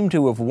left seem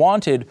to have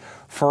wanted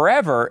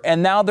forever,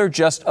 and now they're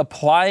just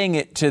applying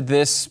it to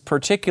this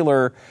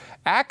particular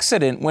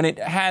accident when it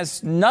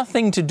has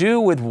nothing to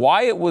do with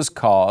why it was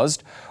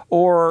caused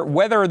or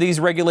whether these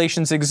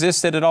regulations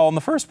existed at all in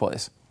the first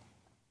place.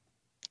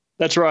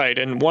 That's right.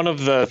 And one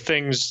of the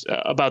things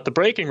about the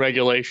braking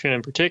regulation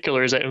in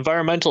particular is that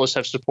environmentalists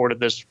have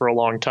supported this for a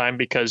long time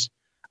because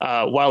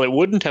while it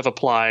wouldn't have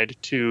applied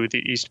to the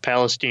East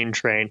Palestine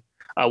train,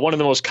 one of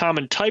the most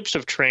common types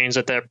of trains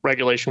that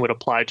regulation would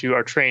apply to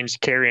are trains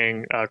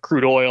carrying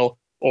crude oil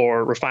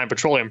or refined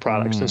petroleum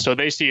products. And so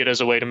they see it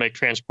as a way to make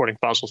transporting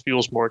fossil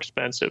fuels more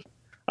expensive.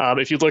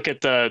 If you look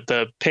at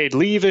the paid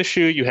leave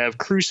issue, you have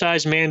crew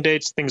size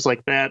mandates, things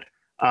like that.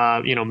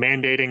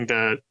 Mandating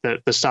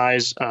the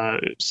size,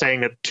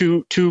 saying that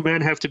two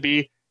men have to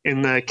be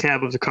in the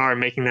cab of the car and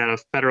making that a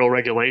federal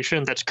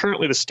regulation. That's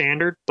currently the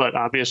standard, but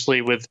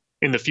obviously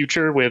in the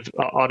future with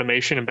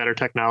automation and better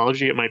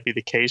technology, it might be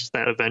the case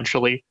that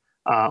eventually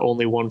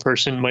only one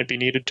person might be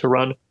needed to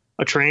run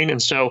a train.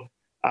 And so,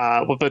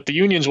 but the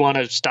unions want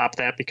to stop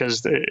that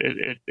because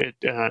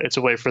it's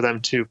a way for them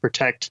to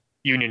protect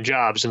union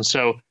jobs. And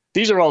so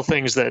these are all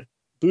things that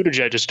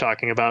Buttigieg is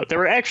talking about. There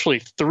were actually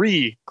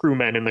 3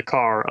 crewmen in the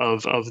car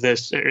of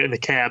this, in the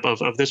cab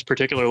of this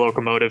particular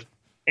locomotive,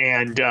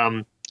 and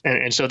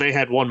so they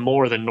had one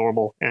more than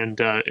normal, and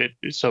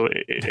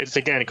it's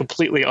again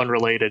completely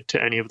unrelated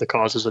to any of the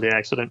causes of the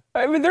accident.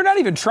 I mean, they're not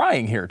even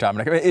trying here,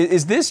 Dominic. I mean,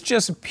 is this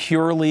just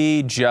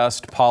purely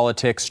just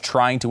politics,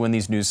 trying to win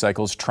these news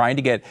cycles, trying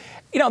to get?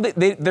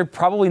 They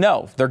probably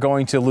know they're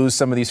going to lose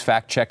some of these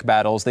fact check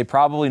battles. They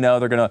probably know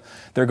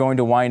they're going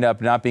to wind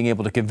up not being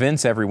able to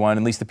convince everyone,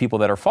 at least the people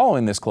that are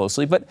following this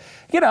closely. But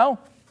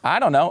I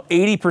don't know,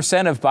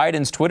 80% of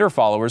Biden's Twitter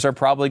followers are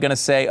probably going to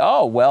say,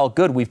 oh, well,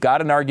 good, we've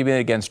got an argument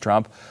against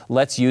Trump.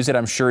 Let's use it.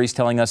 I'm sure he's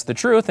telling us the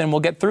truth, and we'll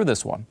get through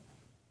this one.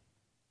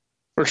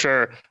 For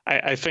sure.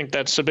 I think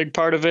that's a big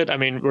part of it. I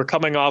mean, we're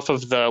coming off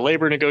of the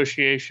labor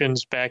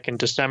negotiations back in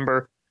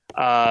December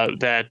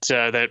that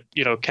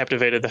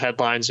captivated the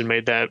headlines and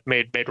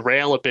made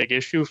rail a big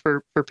issue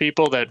for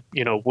people that,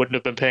 wouldn't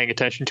have been paying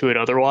attention to it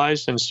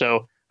otherwise. And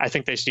so I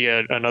think they see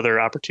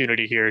another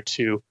opportunity here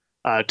to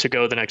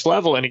go the next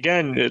level. And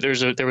again,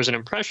 there was an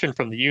impression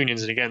from the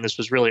unions, and again, this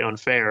was really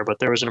unfair, but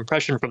there was an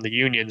impression from the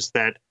unions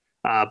that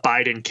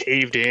Biden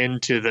caved in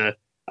to the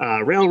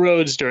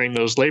railroads during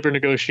those labor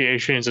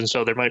negotiations, and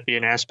so there might be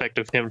an aspect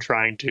of him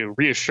trying to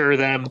reassure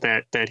them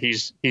that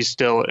he's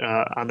still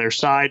on their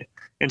side.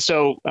 And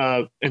so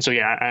I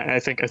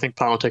think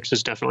politics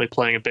is definitely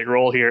playing a big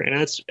role here, and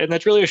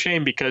that's really a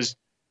shame because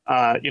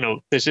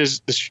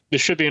this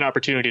should be an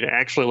opportunity to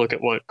actually look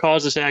at what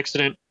caused this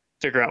accident,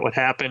 figure out what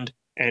happened,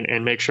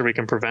 and make sure we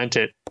can prevent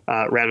it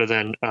rather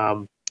than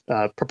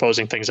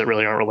proposing things that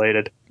really aren't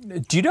related.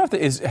 Do you know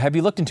have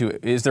you looked into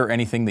it? Is there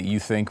anything that you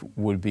think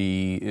would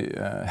be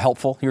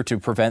helpful here to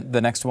prevent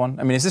the next one?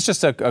 I mean, is this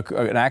just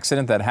an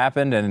accident that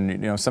happened,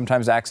 and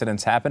sometimes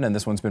accidents happen, and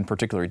this one's been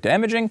particularly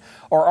damaging,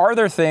 or are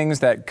there things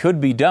that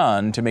could be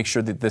done to make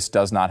sure that this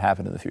does not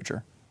happen in the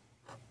future?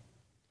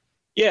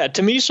 Yeah,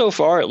 to me so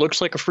far, it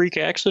looks like a freak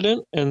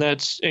accident, and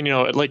that's,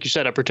 like you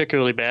said, a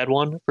particularly bad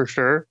one for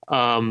sure.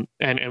 And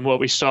what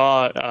we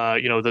saw,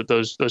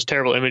 those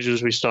terrible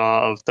images we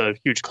saw of the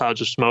huge clouds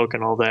of smoke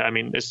and all that. I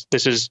mean, this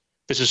is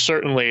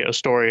certainly a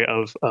story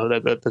of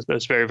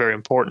that's very, very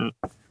important.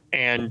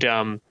 And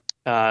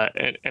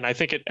I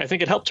think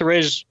it helped to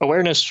raise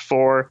awareness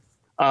for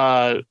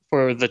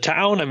the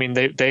town. I mean,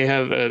 they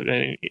have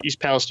in East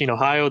Palestine,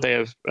 Ohio, they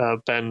have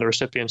been the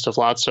recipients of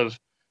lots of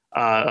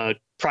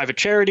private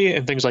charity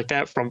and things like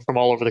that from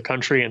all over the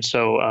country. And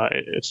so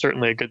it's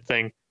certainly a good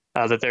thing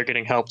that they're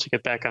getting help to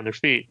get back on their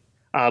feet.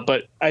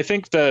 But I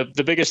think the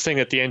biggest thing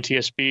that the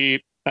NTSB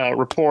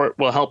report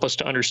will help us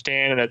to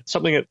understand, and that's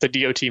something that the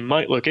DOT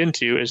might look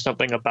into, is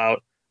something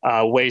about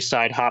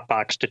wayside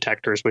hotbox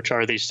detectors, which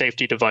are these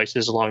safety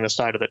devices along the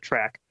side of the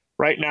track.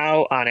 Right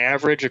now, on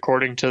average,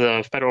 according to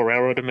the Federal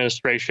Railroad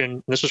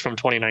Administration, this was from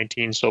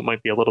 2019, so it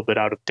might be a little bit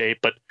out of date,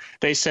 but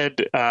they said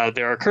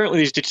there are currently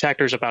these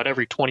detectors about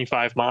every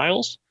 25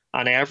 miles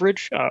on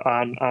average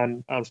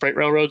on freight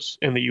railroads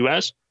in the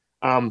U.S.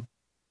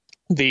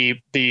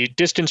 The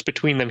distance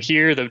between them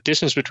here, the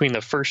distance between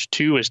the first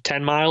 2 is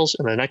 10 miles,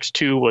 and the next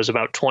 2 was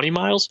about 20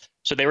 miles.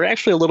 So they were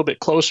actually a little bit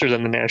closer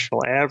than the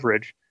national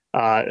average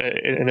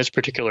in this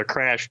particular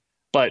crash.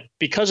 But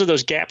because of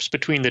those gaps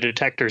between the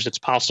detectors, it's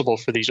possible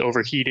for these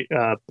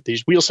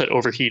wheel set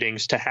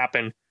overheatings to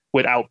happen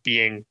without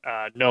being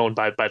known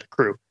by the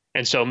crew.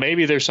 And so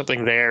maybe there's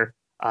something there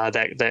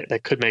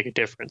that could make a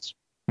difference.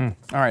 All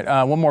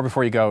right. One more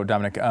before you go,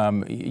 Dominic.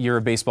 You're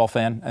a baseball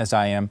fan, as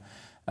I am.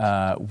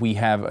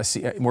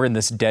 We're in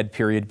this dead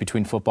period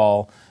between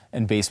football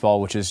and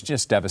baseball, which is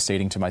just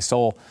devastating to my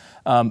soul.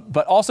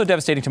 But also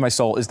devastating to my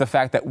soul is the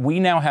fact that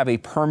we now have a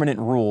permanent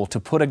rule to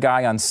put a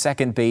guy on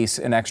second base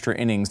in extra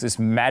innings, this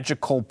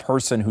magical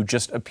person who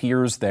just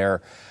appears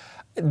there.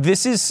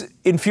 This is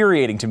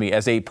infuriating to me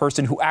as a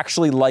person who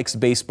actually likes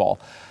baseball.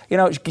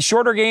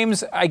 Shorter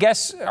games, I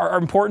guess, are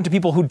important to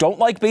people who don't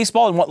like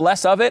baseball and want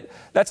less of it.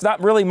 That's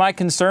not really my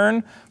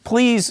concern.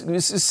 Please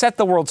set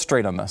the world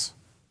straight on this.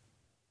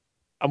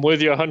 I'm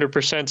with you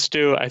 100%,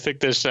 Stu. I think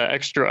this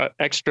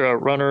extra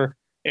runner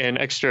and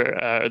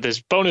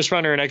this bonus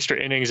runner and extra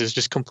innings is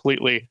just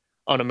completely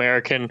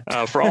un-American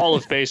for all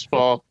of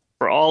baseball,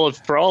 for all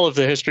of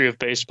the history of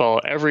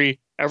baseball. Every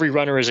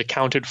runner is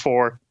accounted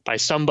for by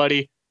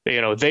somebody.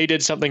 They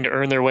did something to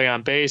earn their way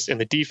on base, and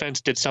the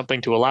defense did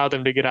something to allow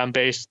them to get on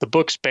base. The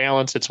books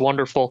balance. It's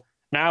wonderful.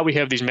 Now we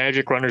have these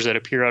magic runners that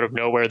appear out of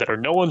nowhere that are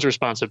no one's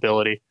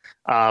responsibility.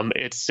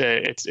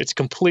 It's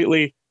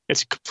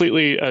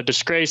completely a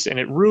disgrace, and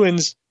it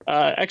ruins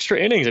extra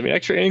innings. I mean,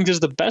 extra innings is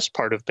the best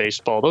part of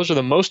baseball. Those are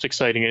the most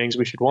exciting innings.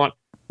 We should want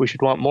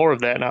more of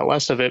that, not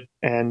less of it.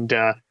 And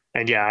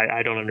yeah,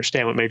 I don't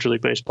understand what Major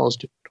League Baseball is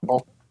doing at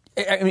all.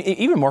 I mean,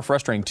 even more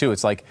frustrating too.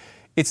 It's like,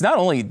 it's not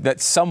only that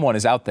someone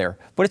is out there,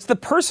 but it's the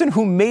person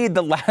who made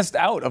the last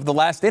out of the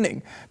last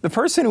inning. The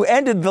person who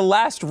ended the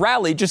last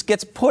rally just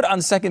gets put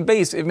on second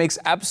base. It makes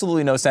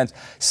absolutely no sense.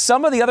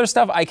 Some of the other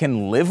stuff I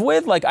can live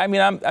with. Like, I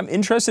mean, I'm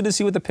interested to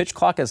see what the pitch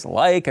clock is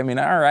like. I mean,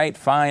 all right,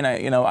 fine.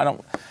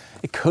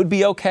 It could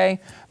be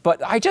okay,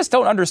 but I just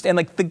don't understand.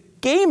 Like, the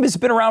game has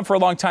been around for a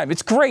long time.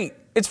 It's great.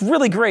 It's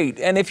really great.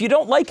 And if you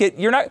don't like it,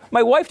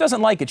 my wife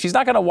doesn't like it. She's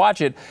not going to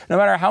watch it no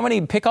matter how many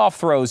pickoff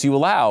throws you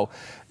allow.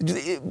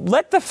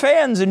 Let the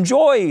fans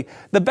enjoy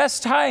the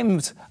best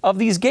times of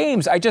these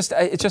games.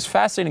 It's just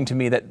fascinating to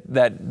me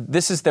that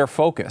this is their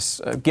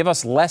focus. Give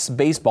us less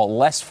baseball,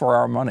 less for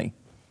our money.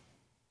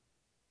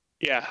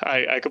 Yeah,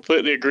 I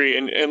completely agree.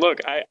 And look,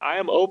 I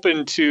am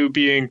open to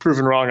being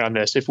proven wrong on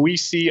this. If we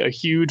see a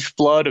huge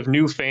flood of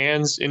new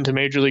fans into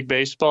Major League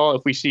Baseball,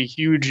 if we see a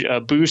huge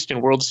boost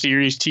in World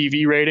Series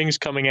TV ratings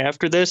coming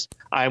after this,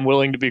 I'm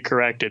willing to be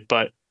corrected.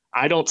 But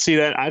I don't see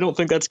that. I don't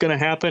think that's going to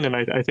happen. And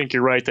I think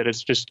you're right that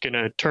it's just going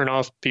to turn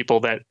off people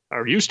that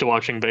are used to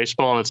watching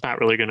baseball, and it's not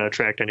really going to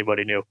attract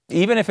anybody new.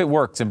 Even if it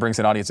works and brings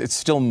an audience, it's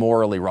still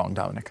morally wrong,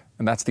 Dominic.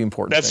 And that's the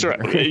important thing.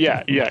 That's right.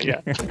 Yeah.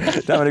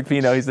 Dominic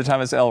Pino, he's the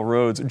Thomas L.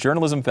 Rhodes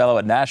Journalism Fellow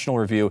at National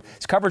Review.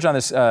 His coverage on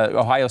this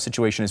Ohio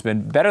situation has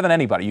been better than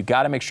anybody. You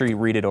got to make sure you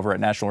read it over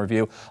at National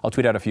Review. I'll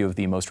tweet out a few of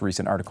the most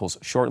recent articles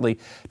shortly.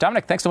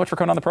 Dominic, thanks so much for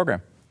coming on the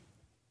program.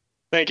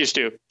 Thank you,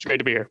 Stu. It's great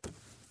to be here.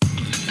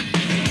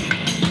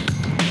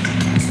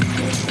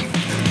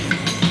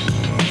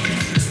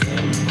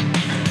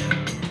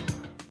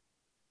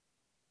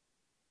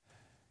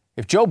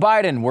 If Joe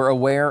Biden were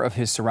aware of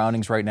his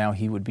surroundings right now,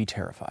 he would be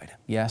terrified.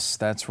 Yes,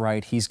 that's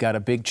right. He's got a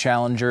big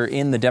challenger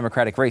in the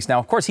Democratic race. Now,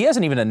 of course, he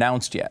hasn't even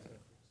announced yet.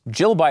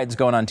 Jill Biden's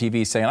going on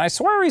TV saying, I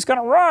swear he's going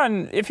to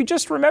run if he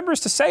just remembers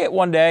to say it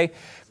one day.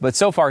 But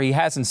so far, he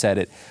hasn't said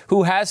it.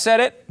 Who has said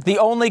it? The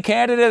only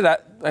candidate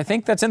I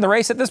think that's in the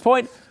race at this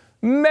point,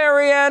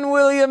 Marianne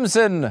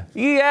Williamson.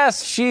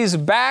 Yes, she's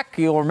back.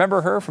 You'll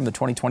remember her from the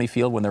 2020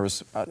 field when there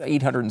was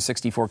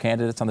 864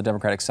 candidates on the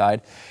Democratic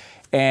side.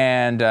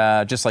 And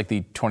just like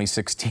the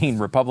 2016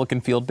 Republican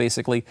field,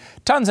 basically,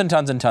 tons and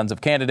tons and tons of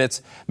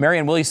candidates.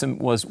 Marianne Williamson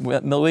was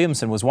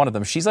one of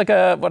them. She's like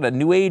a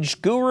new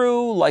age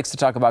guru, likes to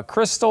talk about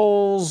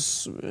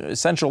crystals,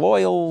 essential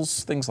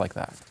oils, things like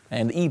that.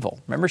 And evil.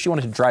 Remember, she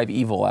wanted to drive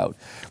evil out,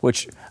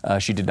 which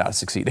she did not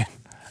succeed in.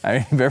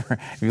 I mean,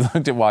 if you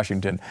looked at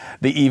Washington,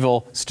 the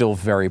evil still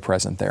very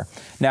present there.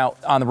 Now,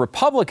 on the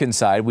Republican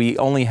side, we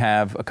only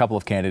have a couple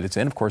of candidates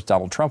in. Of course,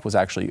 Donald Trump was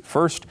actually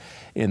first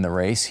in the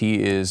race.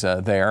 He is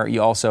there.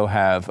 You also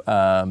have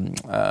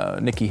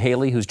Nikki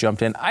Haley, who's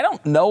jumped in. I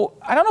don't know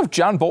if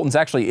John Bolton's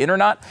actually in or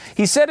not.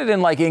 He said it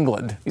in like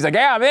England. He's like,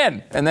 yeah, I'm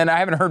in. And then I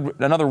haven't heard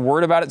another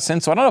word about it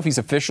since. So I don't know if he's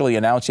officially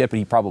announced yet, but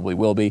he probably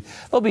will be.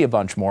 There'll be a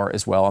bunch more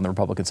as well on the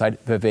Republican side.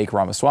 Vivek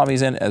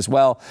Ramaswamy's in as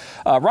well.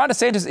 Ron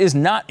DeSantis is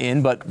not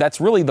in, but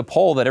that's really the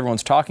poll that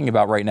everyone's talking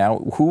about right now.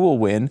 Who will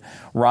win,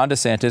 Ron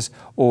DeSantis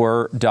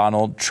or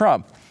Donald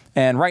Trump?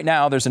 And right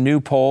now, there's a new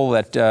poll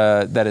that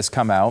has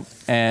come out,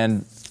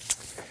 and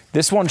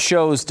this one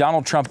shows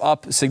Donald Trump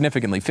up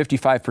significantly,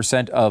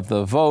 55% of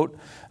the vote.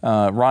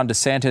 Ron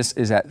DeSantis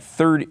is at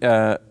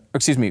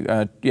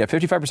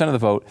 55% of the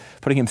vote,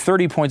 putting him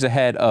 30 points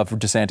ahead of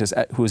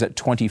DeSantis, who is at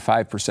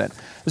 25%.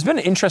 There's been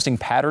an interesting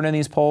pattern in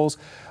these polls.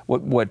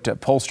 What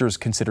pollsters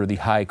consider the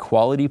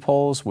high-quality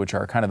polls, which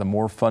are kind of the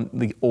more fun,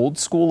 the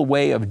old-school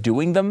way of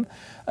doing them.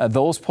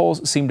 Those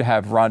polls seem to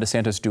have Ron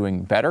DeSantis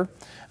doing better.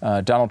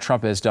 Donald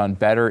Trump has done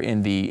better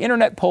in the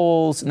internet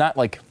polls, not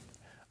like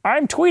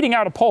I'm tweeting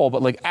out a poll,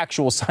 but like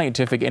actual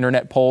scientific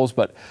internet polls,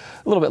 but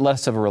a little bit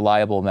less of a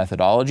reliable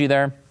methodology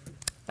there.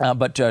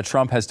 But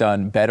Trump has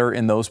done better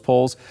in those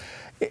polls.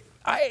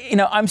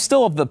 I'm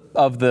still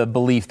of the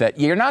belief that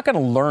you're not going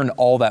to learn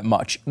all that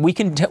much. We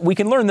can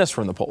learn this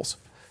from the polls.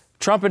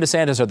 Trump and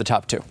DeSantis are the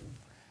top two.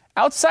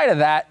 Outside of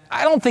that,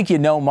 I don't think you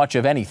know much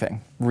of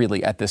anything,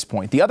 really, at this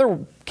point. The other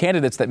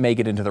candidates that make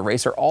it into the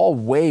race are all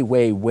way,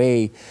 way,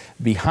 way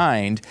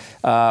behind.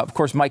 Of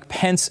course, Mike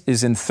Pence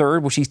is in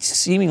third, which he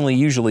seemingly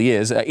usually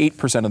is,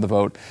 8% of the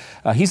vote.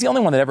 He's the only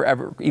one that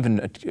ever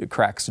even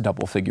cracks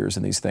double figures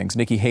in these things.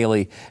 Nikki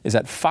Haley is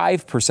at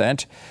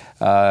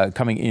 5%,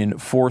 coming in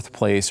fourth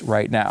place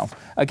right now.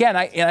 Again,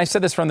 I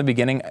said this from the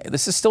beginning,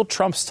 this is still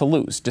Trump's to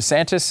lose.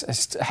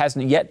 DeSantis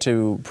hasn't yet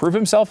to prove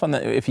himself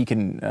if he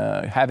can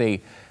have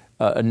a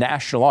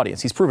national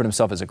audience. He's proven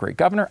himself as a great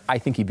governor. I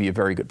think he'd be a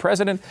very good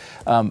president.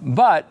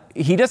 But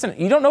he doesn't,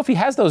 you don't know if he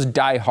has those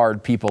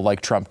diehard people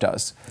like Trump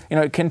does.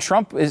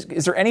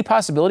 Is there any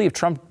possibility of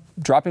Trump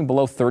dropping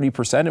below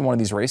 30% in one of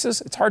these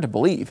races? It's hard to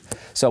believe.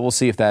 So we'll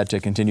see if that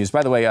continues.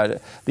 By the way,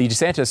 the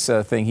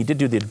DeSantis thing, he did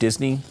do the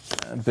Disney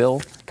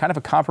bill, kind of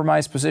a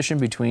compromise position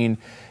between,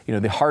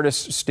 the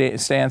hardest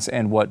stance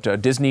and what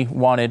Disney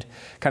wanted,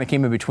 kind of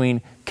came in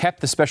between,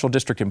 kept the special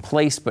district in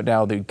place, but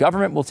now the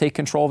government will take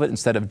control of it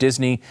instead of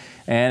Disney.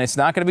 And it's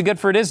not going to be good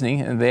for Disney.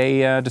 And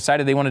they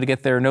decided they wanted to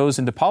get their nose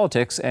into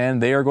politics,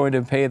 and they are going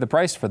to pay the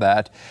price for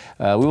that.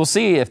 We will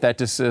see if that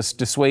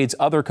dissuades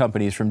other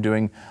companies from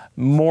doing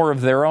more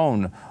of their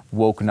own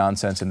woke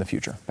nonsense in the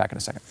future. Back in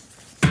a second.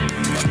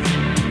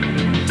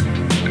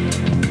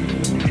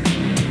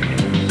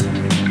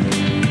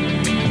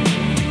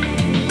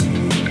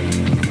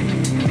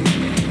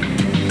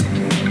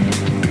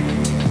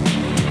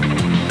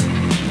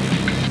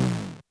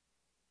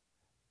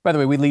 By the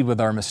way, we lead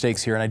with our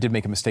mistakes here, and I did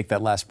make a mistake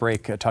that last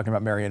break talking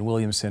about Marianne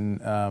Williamson,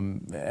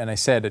 and I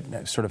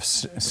said sort of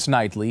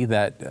snidely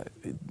that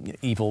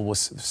evil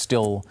was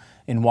still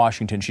in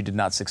Washington. She did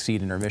not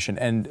succeed in her mission,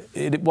 and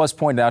it was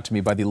pointed out to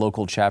me by the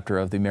local chapter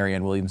of the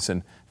Marianne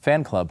Williamson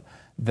fan club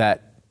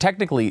that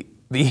technically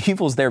the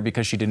evil's there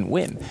because she didn't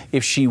win.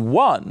 If she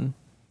won,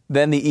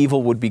 then the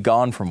evil would be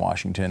gone from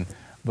Washington,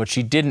 but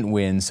she didn't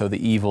win, so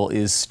the evil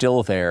is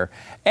still there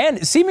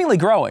and seemingly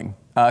growing.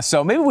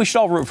 So maybe we should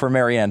all root for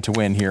Marianne to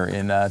win here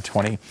in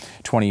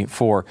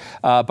 2024.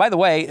 By the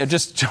way,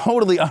 just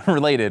totally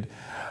unrelated,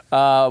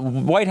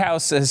 White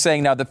House is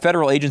saying now that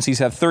federal agencies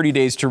have 30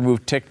 days to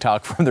remove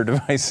TikTok from their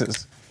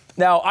devices.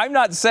 Now, I'm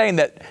not saying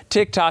that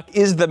TikTok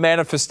is the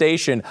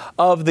manifestation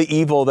of the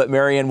evil that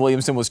Marianne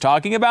Williamson was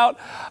talking about,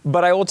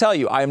 but I will tell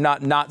you, I am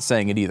not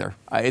saying it either.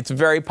 It's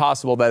very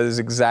possible that is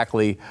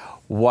exactly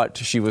what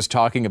she was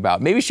talking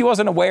about. Maybe she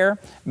wasn't aware.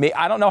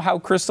 I don't know how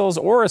crystals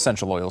or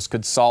essential oils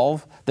could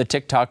solve the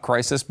TikTok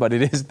crisis, but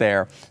it is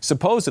there.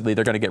 Supposedly,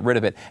 they're going to get rid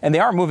of it. And they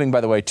are moving,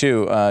 by the way,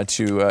 too,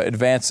 to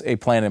advance a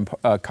plan in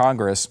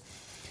Congress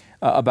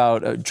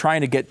about trying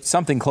to get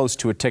something close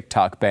to a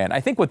TikTok ban. I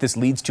think what this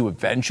leads to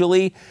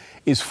eventually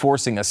is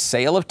forcing a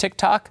sale of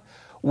TikTok,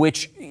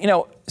 which,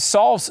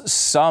 solves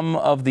some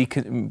of the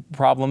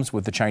problems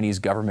with the Chinese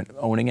government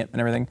owning it and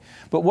everything.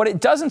 But what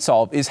it doesn't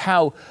solve is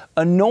how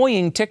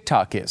annoying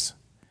TikTok is.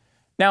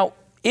 Now,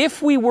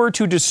 if we were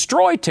to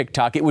destroy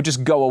TikTok, it would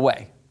just go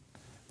away.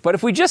 But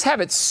if we just have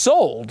it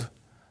sold,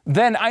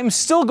 then I'm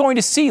still going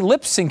to see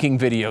lip-syncing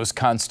videos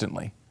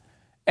constantly.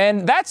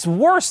 And that's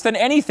worse than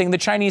anything the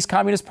Chinese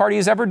Communist Party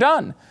has ever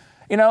done.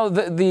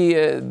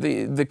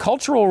 The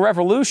Cultural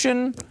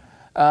Revolution,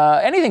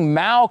 anything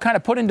Mao kind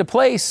of put into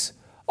place,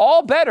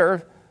 all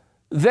better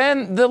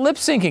than the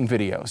lip-syncing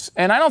videos.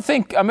 And I don't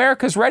think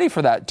America's ready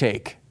for that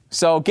take.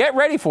 So get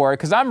ready for it,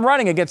 because I'm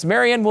running against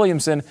Marianne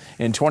Williamson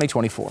in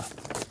 2024.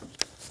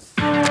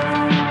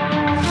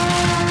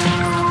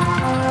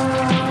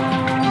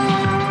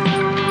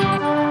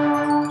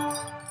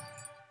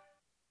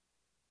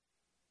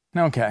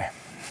 Okay.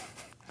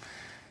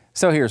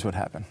 So here's what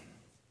happened.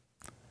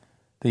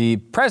 The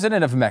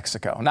president of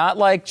Mexico, not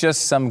like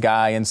just some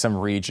guy in some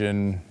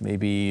region,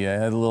 maybe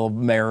a little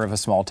mayor of a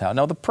small town.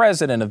 No, the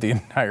president of the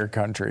entire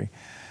country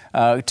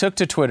took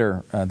to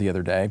Twitter the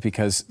other day,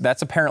 because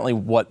that's apparently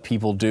what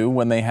people do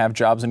when they have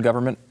jobs in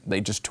government.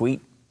 They just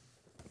tweet.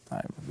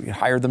 We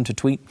hired them to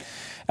tweet.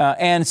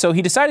 And so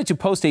he decided to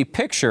post a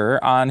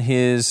picture on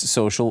his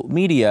social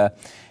media.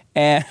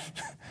 And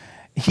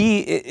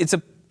it's a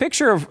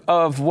picture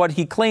of what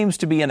he claims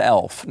to be an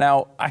elf.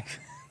 Now,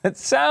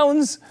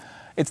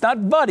 it's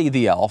not Buddy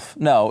the elf.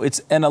 No,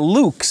 it's an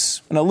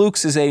alux. An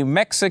alux is a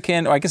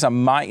Mexican, or I guess in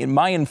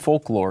Mayan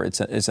folklore, it's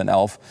an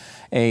elf,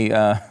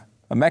 a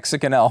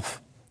Mexican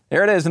elf.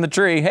 There it is in the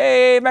tree.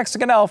 Hey,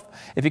 Mexican elf.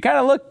 If you kind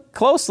of look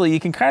closely, you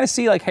can kind of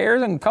see like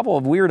hairs and a couple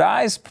of weird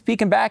eyes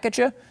peeking back at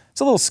you. It's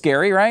a little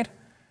scary, right?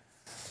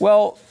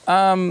 Well,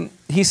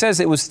 he says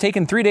it was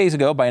taken 3 days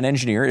ago by an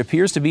engineer. It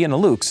appears to be an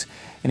alux.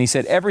 And he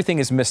said everything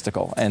is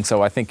mystical. And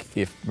so I think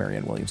if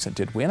Marianne Williamson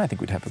did win, I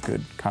think we'd have a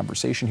good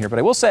conversation here. But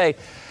I will say,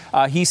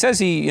 he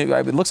says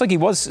it looks like he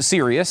was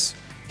serious.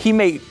 He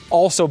may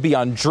also be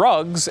on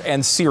drugs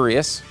and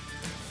serious.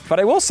 But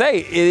I will say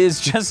it is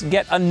just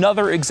yet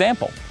another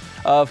example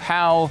of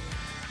how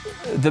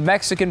the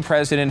Mexican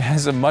president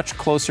has a much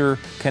closer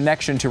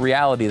connection to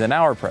reality than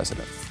our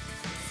president,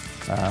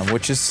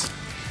 which is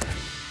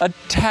a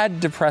tad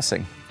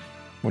depressing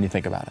when you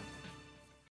think about it.